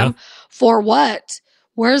program for what?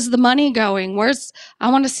 Where's the money going? I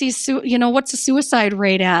want to see, what's the suicide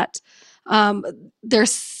rate at?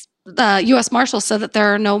 There's the U.S. Marshals said that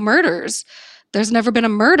there are no murders. There's never been a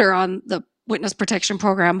murder on the witness protection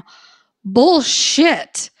program.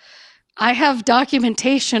 Bullshit. I have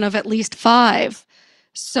documentation of at least 5.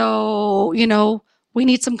 So, we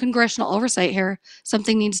need some congressional oversight here.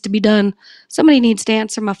 Something needs to be done. Somebody needs to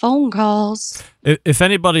answer my phone calls. If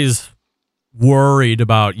anybody's worried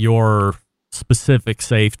about your specific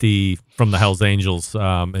safety from the Hells Angels,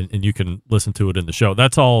 and you can listen to it in the show,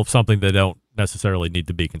 that's all something they don't necessarily need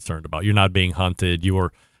to be concerned about. You're not being hunted. You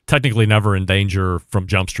were technically never in danger from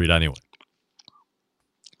Jump Street anyway.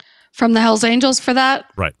 From the Hells Angels for that?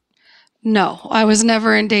 Right. No, I was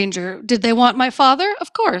never in danger. Did they want my father?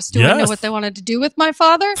 Of course. Do I know what they wanted to do with my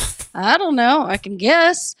father? I don't know. I can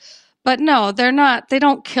guess. But no, they're not. They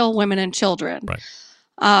don't kill women and children. Right.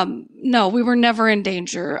 No, we were never in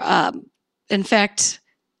danger. In fact,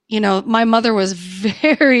 my mother was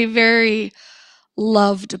very, very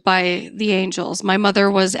loved by the angels. My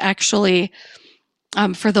mother was actually,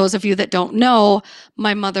 for those of you that don't know,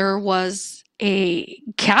 my mother was a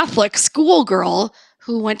Catholic schoolgirl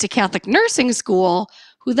who went to Catholic nursing school,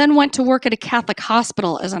 who then went to work at a Catholic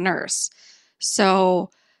hospital as a nurse. So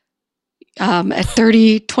at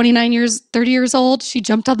 30 years old, she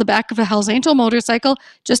jumped on the back of a Hells Angel motorcycle.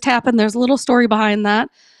 Just happened. There's a little story behind that,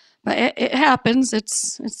 but it happens.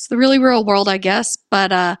 It's the really real world, I guess.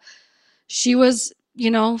 But she was,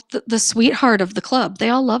 the sweetheart of the club. They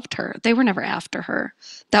all loved her. They were never after her.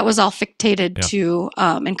 That was all fictated to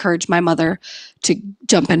encourage my mother to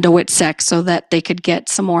jump into WITSEC so that they could get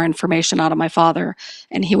some more information out of my father,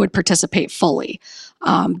 and he would participate fully.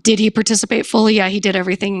 Did he participate fully? Yeah, he did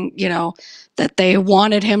everything, that they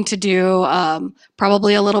wanted him to do,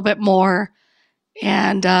 probably a little bit more.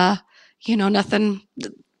 And, nothing,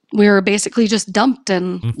 we were basically just dumped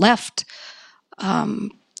and left.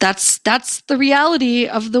 That's the reality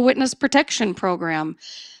of the witness protection program.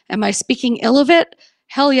 Am I speaking ill of it?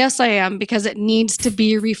 Hell yes, I am, because it needs to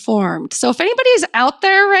be reformed. So if anybody's out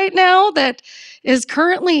there right now that is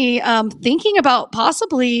currently thinking about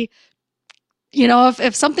possibly,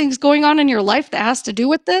 if something's going on in your life that has to do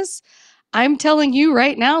with this, I'm telling you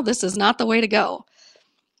right now, this is not the way to go.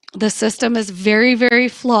 The system is very, very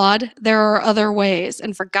flawed. There are other ways.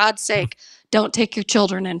 And for God's sake, don't take your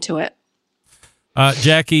children into it.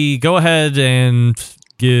 Jackee, go ahead and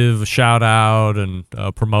give a shout out and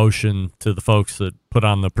promotion to the folks that put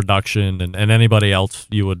on the production and anybody else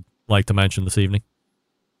you would like to mention this evening.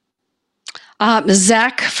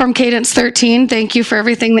 Zach from Cadence 13, thank you for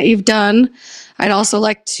everything that you've done. I'd also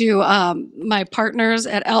like to my partners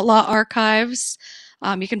at Outlaw Archives.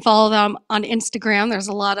 You can follow them on Instagram. There's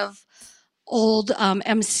a lot of old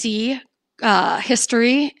MC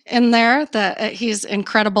history in there. That he's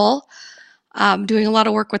incredible. Doing a lot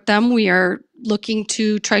of work with them. We are looking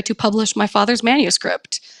to try to publish my father's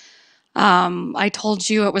manuscript. I told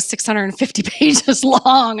you it was 650 pages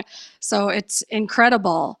long, so it's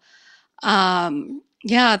incredible.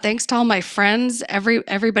 Yeah, thanks to all my friends,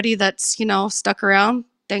 everybody that's, stuck around.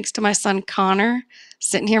 Thanks to my son Connor,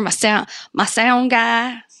 sitting here, my sound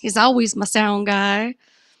guy. He's always my sound guy.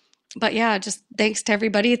 But yeah, just thanks to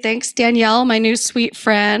everybody. Thanks Danielle, my new sweet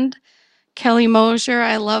friend. Kelly Mosier,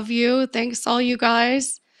 I love you. Thanks all you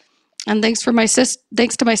guys. And thanks to my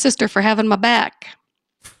sister for having my back.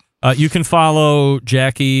 You can follow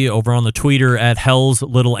Jackee over on the Twitter at Hell's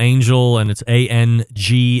Little Angel, and it's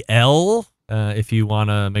ANGL. If you want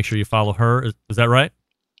to make sure you follow her, is that right?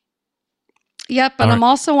 Yep, and I'm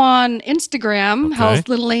also on Instagram, Hell's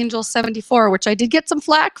Little Angel 74, which I did get some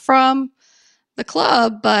flack from the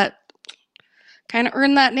club, but kind of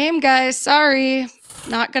earned that name, guys. Sorry,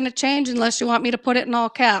 not going to change unless you want me to put it in all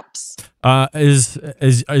caps. Is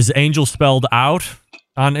Angel spelled out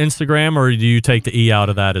on Instagram, or do you take the E out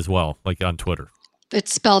of that as well, like on Twitter?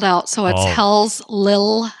 It's spelled out, so it's Hell's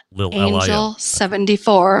Lil Angel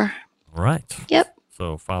 74. All right. Yep.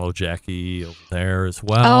 So follow Jackee over there as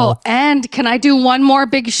well. Oh, and can I do one more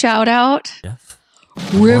big shout out? Yes.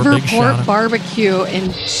 Riverport Barbecue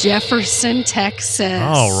in Jefferson, Texas.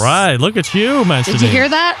 All right. Look at you mentioning. Did you hear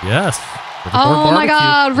that? Yes. Oh my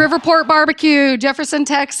God. Riverport Barbecue, Jefferson,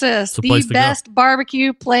 Texas. The best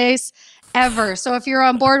barbecue place ever. So if you're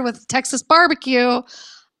on board with Texas barbecue,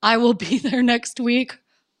 I will be there next week.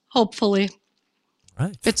 Hopefully.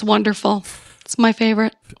 Right. It's wonderful. It's my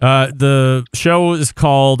favorite. The show is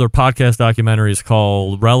called, or podcast documentary is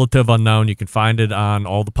called Relative Unknown. You can find it on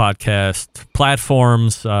all the podcast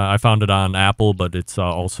platforms. I found it on Apple, but it's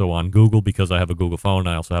also on Google because I have a Google phone.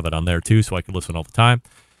 I also have it on there too, so I can listen all the time.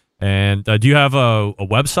 And do you have a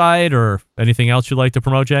website or anything else you'd like to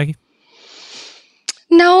promote, Jackee?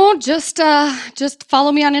 No, just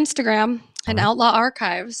follow me on Instagram and Outlaw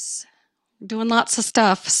Archives. Doing lots of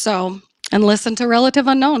stuff. And listen to Relative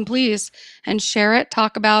Unknown, please, and share it,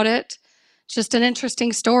 talk about it. It's just an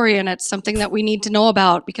interesting story, and it's something that we need to know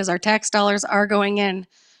about because our tax dollars are going in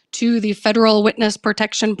to the Federal Witness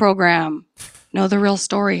Protection Program. Know the real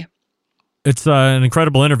story. It's an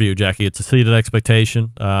incredible interview, Jackee. It's exceeded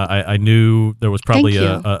expectation. I knew there was probably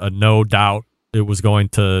a no doubt it was going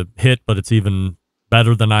to hit, but it's even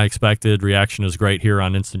better than I expected. Reaction is great here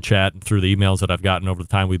on Instant Chat and through the emails that I've gotten over the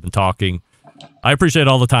time we've been talking. I appreciate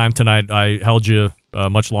all the time tonight. I held you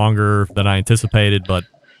much longer than I anticipated, but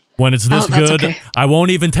when it's this good, I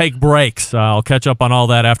won't even take breaks. I'll catch up on all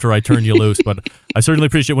that after I turn you loose, but I certainly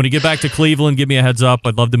appreciate it. When you get back to Cleveland, give me a heads up.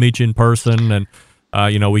 I'd love to meet you in person, and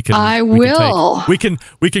we can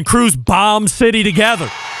cruise Bomb City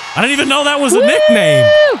together. I didn't even know that was a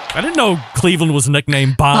nickname. I didn't know Cleveland was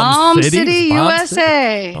nicknamed Bomb City.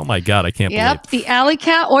 USA. Oh my God, I can't believe it. Yep, the Alley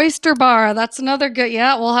Cat Oyster Bar. That's another good.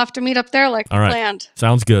 Yeah, we'll have to meet up there like we planned.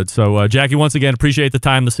 Sounds good. So, Jackee, once again, appreciate the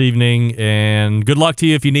time this evening, and good luck to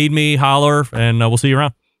you. If you need me, holler, and we'll see you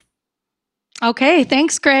around. Okay,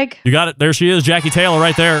 thanks, Greg. You got it. There she is, Jackee Taylor,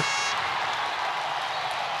 right there.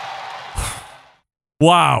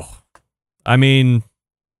 Wow. I mean,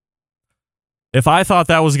 if I thought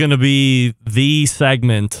that was going to be the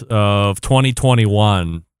segment of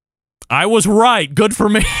 2021, I was right. Good for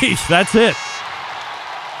me. That's it.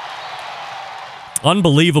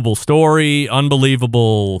 Unbelievable story,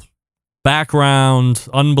 unbelievable background,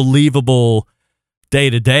 unbelievable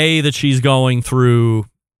day-to-day that she's going through.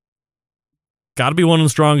 Got to be one of the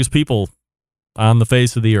strongest people on the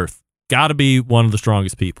face of the earth. Got to be one of the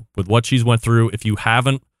strongest people with what she's went through. If you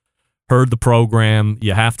haven't heard the program,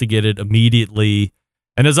 you have to get it immediately.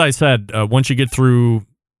 And as I said, once you get through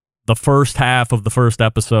the first half of the first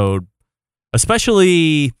episode,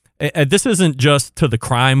 especially, this isn't just to the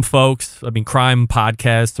crime folks. I mean, crime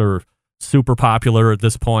podcasts are super popular at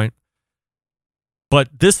this point. But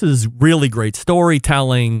this is really great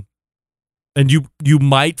storytelling. And you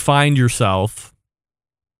might find yourself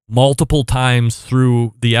multiple times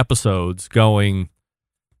through the episodes going,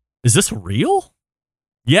 is this real?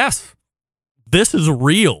 Yes. this is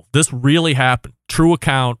real. This really happened. True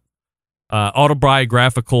account,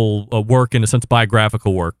 autobiographical work, in a sense,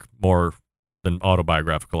 biographical work, more than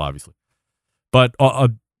autobiographical, obviously. But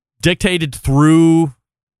dictated through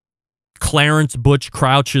Clarence Butch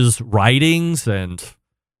Crouch's writings and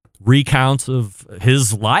recounts of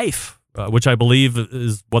his life, which I believe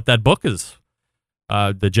is what that book is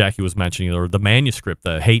that Jackee was mentioning, or the manuscript,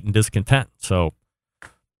 The Hate and Discontent. So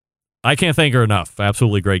I can't thank her enough.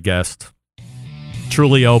 Absolutely great guest.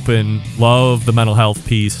 Truly open. Love the mental health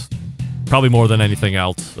piece. Probably more than anything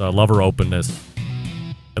else. Love her openness.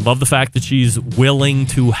 And love the fact that she's willing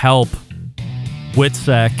to help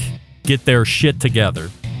WITSEC get their shit together.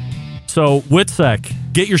 So,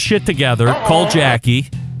 WITSEC, get your shit together. Call Jackee.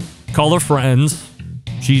 Call her friends.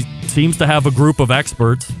 She seems to have a group of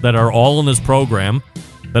experts that are all in this program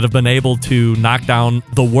that have been able to knock down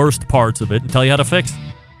the worst parts of it and tell you how to fix it.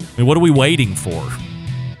 I mean, what are we waiting for?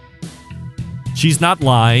 She's not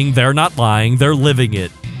lying. They're not lying. They're living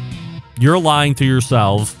it. You're lying to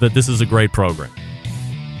yourselves that this is a great program.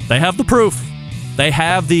 They have the proof. They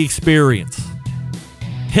have the experience.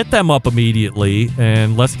 Hit them up immediately,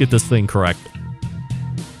 and let's get this thing corrected.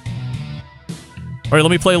 All right,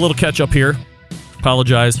 let me play a little catch-up here.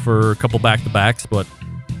 Apologize for a couple back-to-backs, but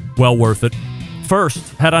well worth it.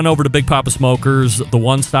 First, head on over to Big Papa Smokers, the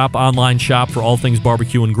one-stop online shop for all things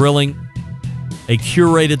barbecue and grilling. A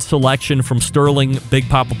curated selection from Sterling Big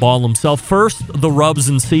Papa Ball himself. First, the rubs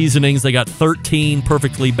and seasonings. They got 13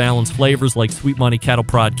 perfectly balanced flavors like Sweet Money, Cattle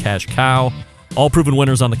Prod, Cash Cow. All proven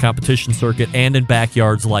winners on the competition circuit and in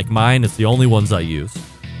backyards like mine. It's the only ones I use.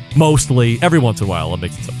 Mostly, every once in a while, I'm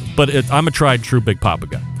mixing something. But I'm a tried true Big Papa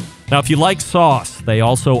guy. Now, if you like sauce, they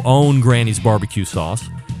also own Granny's Barbecue Sauce.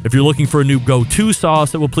 If you're looking for a new go-to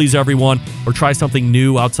sauce that will please everyone, or try something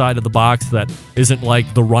new outside of the box that isn't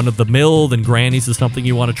like the run-of-the-mill, then Granny's is something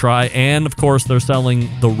you want to try. And, of course, they're selling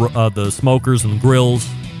the smokers and grills.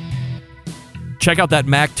 Check out that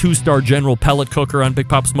Mac 2-star General pellet cooker on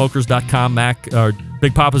BigPapaSmokers.com.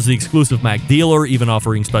 Big Papa's the exclusive Mac dealer, even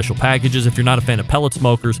offering special packages. If you're not a fan of pellet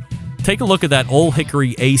smokers, take a look at that Old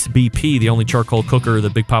Hickory Ace BP, the only charcoal cooker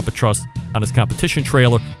that Big Papa trusts on his competition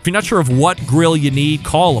trailer. If you're not sure of what grill you need,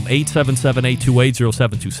 call them,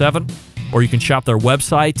 877-828-0727. Or you can shop their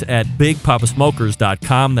website at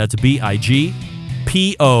BigPapaSmokers.com. That's BIGPOPPA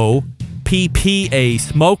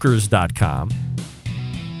Smokers.com.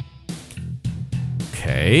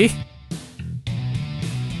 Okay.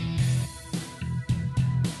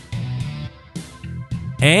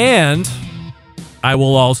 And I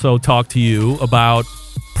will also talk to you about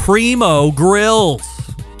Primo grills,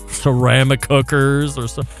 ceramic cookers, or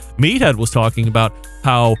so. Meathead was talking about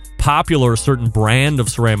how popular a certain brand of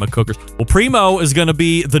ceramic cookers. Well, Primo is going to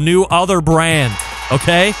be the new other brand,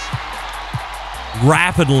 okay?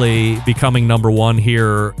 Rapidly becoming number one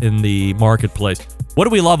here in the marketplace. What do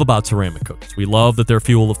we love about ceramic cookers? We love that they're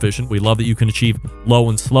fuel efficient. We love that you can achieve low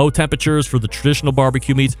and slow temperatures for the traditional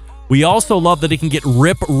barbecue meats. We also love that it can get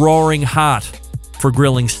rip-roaring hot for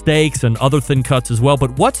grilling steaks and other thin cuts as well.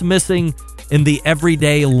 But what's missing in the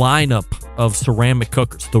everyday lineup of ceramic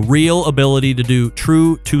cookers? The real ability to do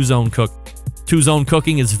true two-zone cooking. Two-zone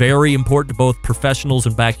cooking is very important to both professionals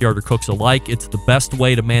and backyard cooks alike. It's the best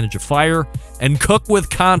way to manage a fire and cook with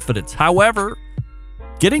confidence. However,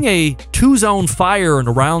 getting a two-zone fire in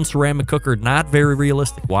a round ceramic cooker, not very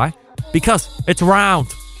realistic. Why? Because it's round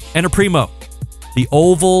and a Primo. The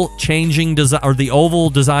oval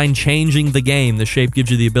design changing the game. The shape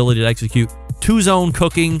gives you the ability to execute two-zone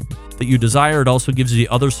cooking that you desire. It also gives you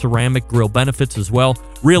the other ceramic grill benefits as well.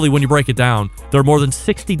 Really, when you break it down, there are more than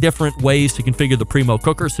 60 different ways to configure the Primo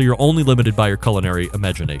cooker, so you're only limited by your culinary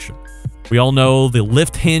imagination. We all know the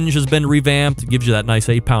lift hinge has been revamped. It gives you that nice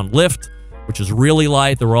 8-pound lift, which is really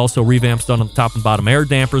light. There were also revamps done on the top and bottom air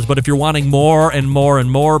dampers. But if you're wanting more and more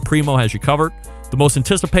and more, Primo has you covered. The most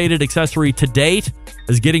anticipated accessory to date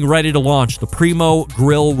is getting ready to launch, the Primo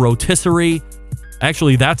Grill Rotisserie.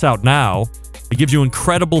 Actually, that's out now. It gives you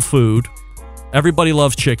incredible food. Everybody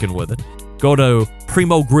loves chicken with it. Go to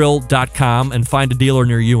primogrill.com and find a dealer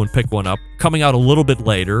near you and pick one up. Coming out a little bit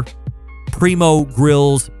later, Primo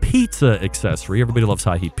Grill's pizza accessory. Everybody loves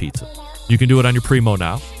high-heat pizza. You can do it on your Primo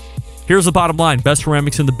now. Here's the bottom line. Best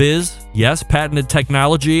ceramics in the biz. Yes. Patented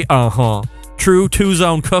technology. True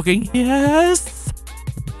two-zone cooking. Yes.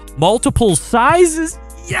 Multiple sizes.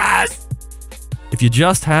 Yes. If you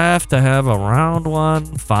just have to have a round one,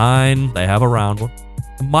 fine. They have a round one.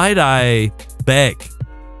 Might I beg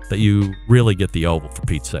that you really get the oval, for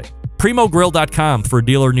Pete's sake? Primogrill.com for a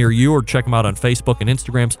dealer near you, or check them out on Facebook and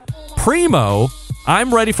Instagrams. Primo.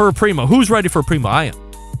 I'm ready for a Primo. Who's ready for a Primo? I am.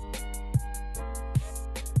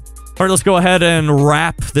 All right, let's go ahead and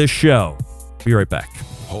wrap this show. Be right back.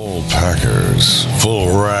 Whole packers, full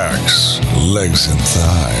racks, legs and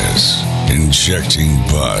thighs, injecting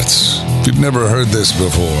butts. If you've never heard this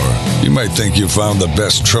before, you might think you found the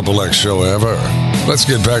best XXX show ever. Let's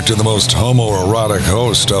get back to the most homoerotic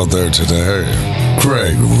host out there today,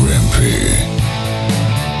 Greg Rempe.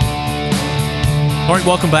 All right,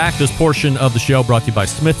 welcome back. This portion of the show brought to you by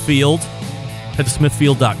Smithfield. Head to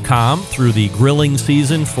smithfield.com through the grilling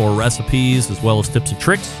season for recipes as well as tips and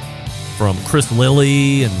tricks from Chris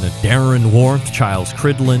Lilly and Darren Warmth, Childs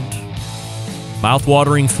Cridland.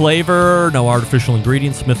 Mouth-watering flavor, no artificial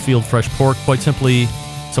ingredients, Smithfield fresh pork. Quite simply,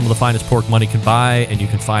 some of the finest pork money can buy, and you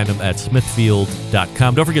can find them at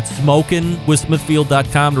smithfield.com. Don't forget smoking with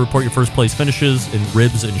smithfield.com to report your first place finishes in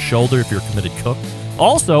ribs and shoulder if you're a committed cook.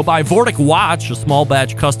 Also, by Vortic Watch, a small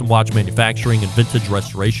batch custom watch manufacturing and vintage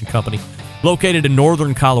restoration company. Located in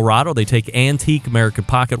northern Colorado, they take antique American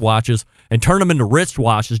pocket watches and turn them into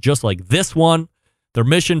wristwatches just like this one. Their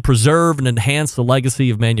mission, preserve and enhance the legacy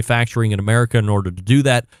of manufacturing in America. In order to do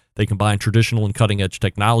that, they combine traditional and cutting-edge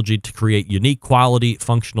technology to create unique quality,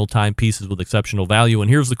 functional timepieces with exceptional value. And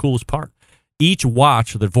here's the coolest part. Each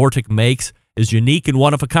watch that Vortic makes is unique and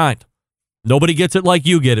one of a kind. Nobody gets it like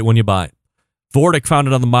you get it when you buy it. Vortic,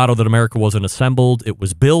 founded on the motto that America wasn't assembled, it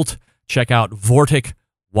was built. Check out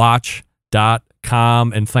VorticWatch.com.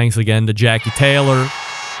 And thanks again to Jackee Taylor.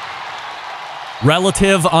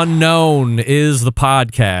 Relative Unknown is the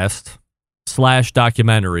podcast /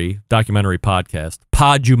 documentary podcast,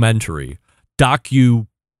 podumentary, docucast,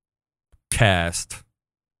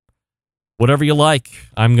 whatever you like.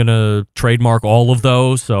 I'm going to trademark all of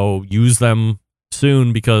those, so use them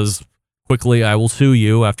soon because quickly I will sue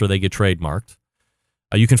you after they get trademarked.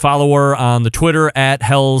 You can follow her on the Twitter at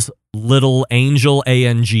Hell's Little Angel,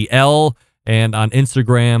 ANGL, and on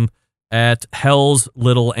Instagram at Hell's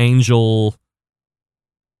Little Angel.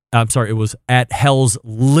 I'm sorry, it was at Hell's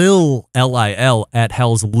Lil, L-I-L, at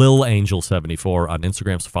Hell's Lil Angel 74 on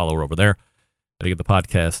Instagram, so follow her over there. And again, the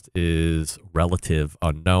podcast is Relative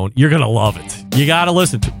Unknown. You're going to love it. You got to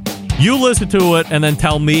listen to it. You listen to it and then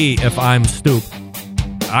tell me if I'm stupid.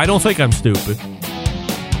 I don't think I'm stupid,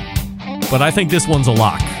 but I think this one's a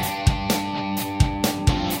lock.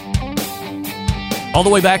 All the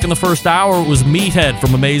way back in the first hour was Meathead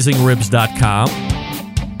from AmazingRibs.com.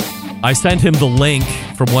 I sent him the link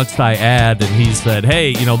from What's I Ad, and he said,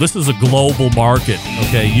 hey, you know, this is a global market.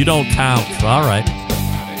 Okay, you don't count. All right.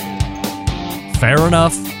 Fair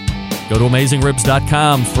enough. Go to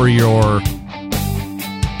AmazingRibs.com for your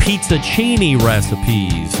pizzacini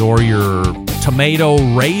recipes or your tomato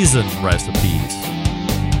raisin recipes.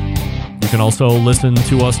 You can also listen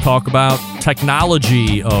to us talk about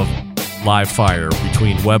technology of live fire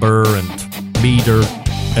between Weber and Meter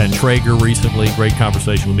and Traeger recently. Great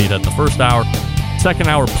conversation with Meathead in the first hour. Second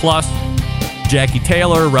hour plus, Jackee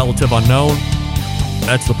Taylor, Relative Unknown.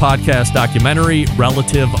 That's the podcast documentary,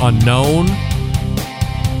 Relative Unknown.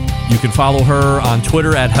 You can follow her on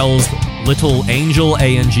Twitter at Hell's Little Angel,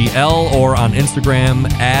 ANGL, or on Instagram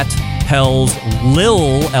at Hell's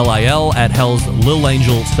Lil, L-I-L, at Hell's Lil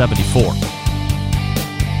Angel 74.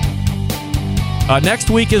 Next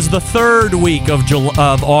week is the third week of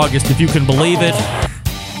August, if you can believe it.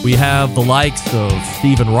 We have the likes of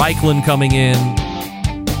Steven Reichland coming in,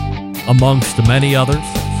 amongst many others,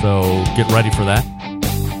 so get ready for that.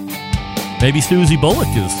 Maybe Susie Bullock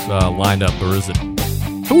is lined up, or is it?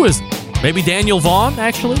 Who is it? Maybe Daniel Vaughn,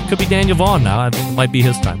 actually? Could be Daniel Vaughn now. I think it might be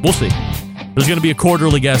his time. We'll see. There's going to be a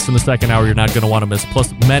quarterly guest in the second hour you're not going to want to miss,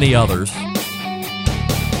 plus many others.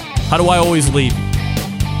 How do I always leave?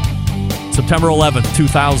 September 11th,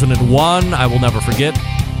 2001. I will never forget.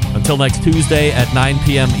 Until next Tuesday at 9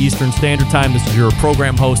 p.m. Eastern Standard Time, this is your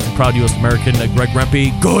program host and proud U.S. American, Greg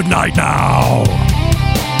Rempe. Good night now.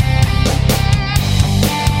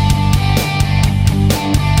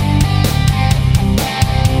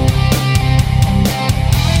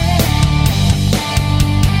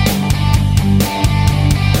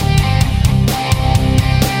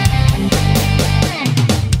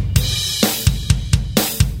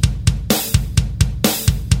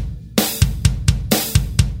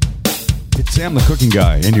 Sam the Cooking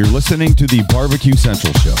Guy, and you're listening to the Barbecue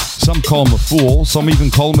Central Show. Some call him a fool, some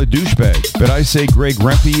even call him a douchebag, but I say Greg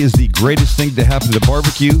Rempe is the greatest thing to happen to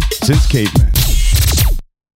barbecue since caveman.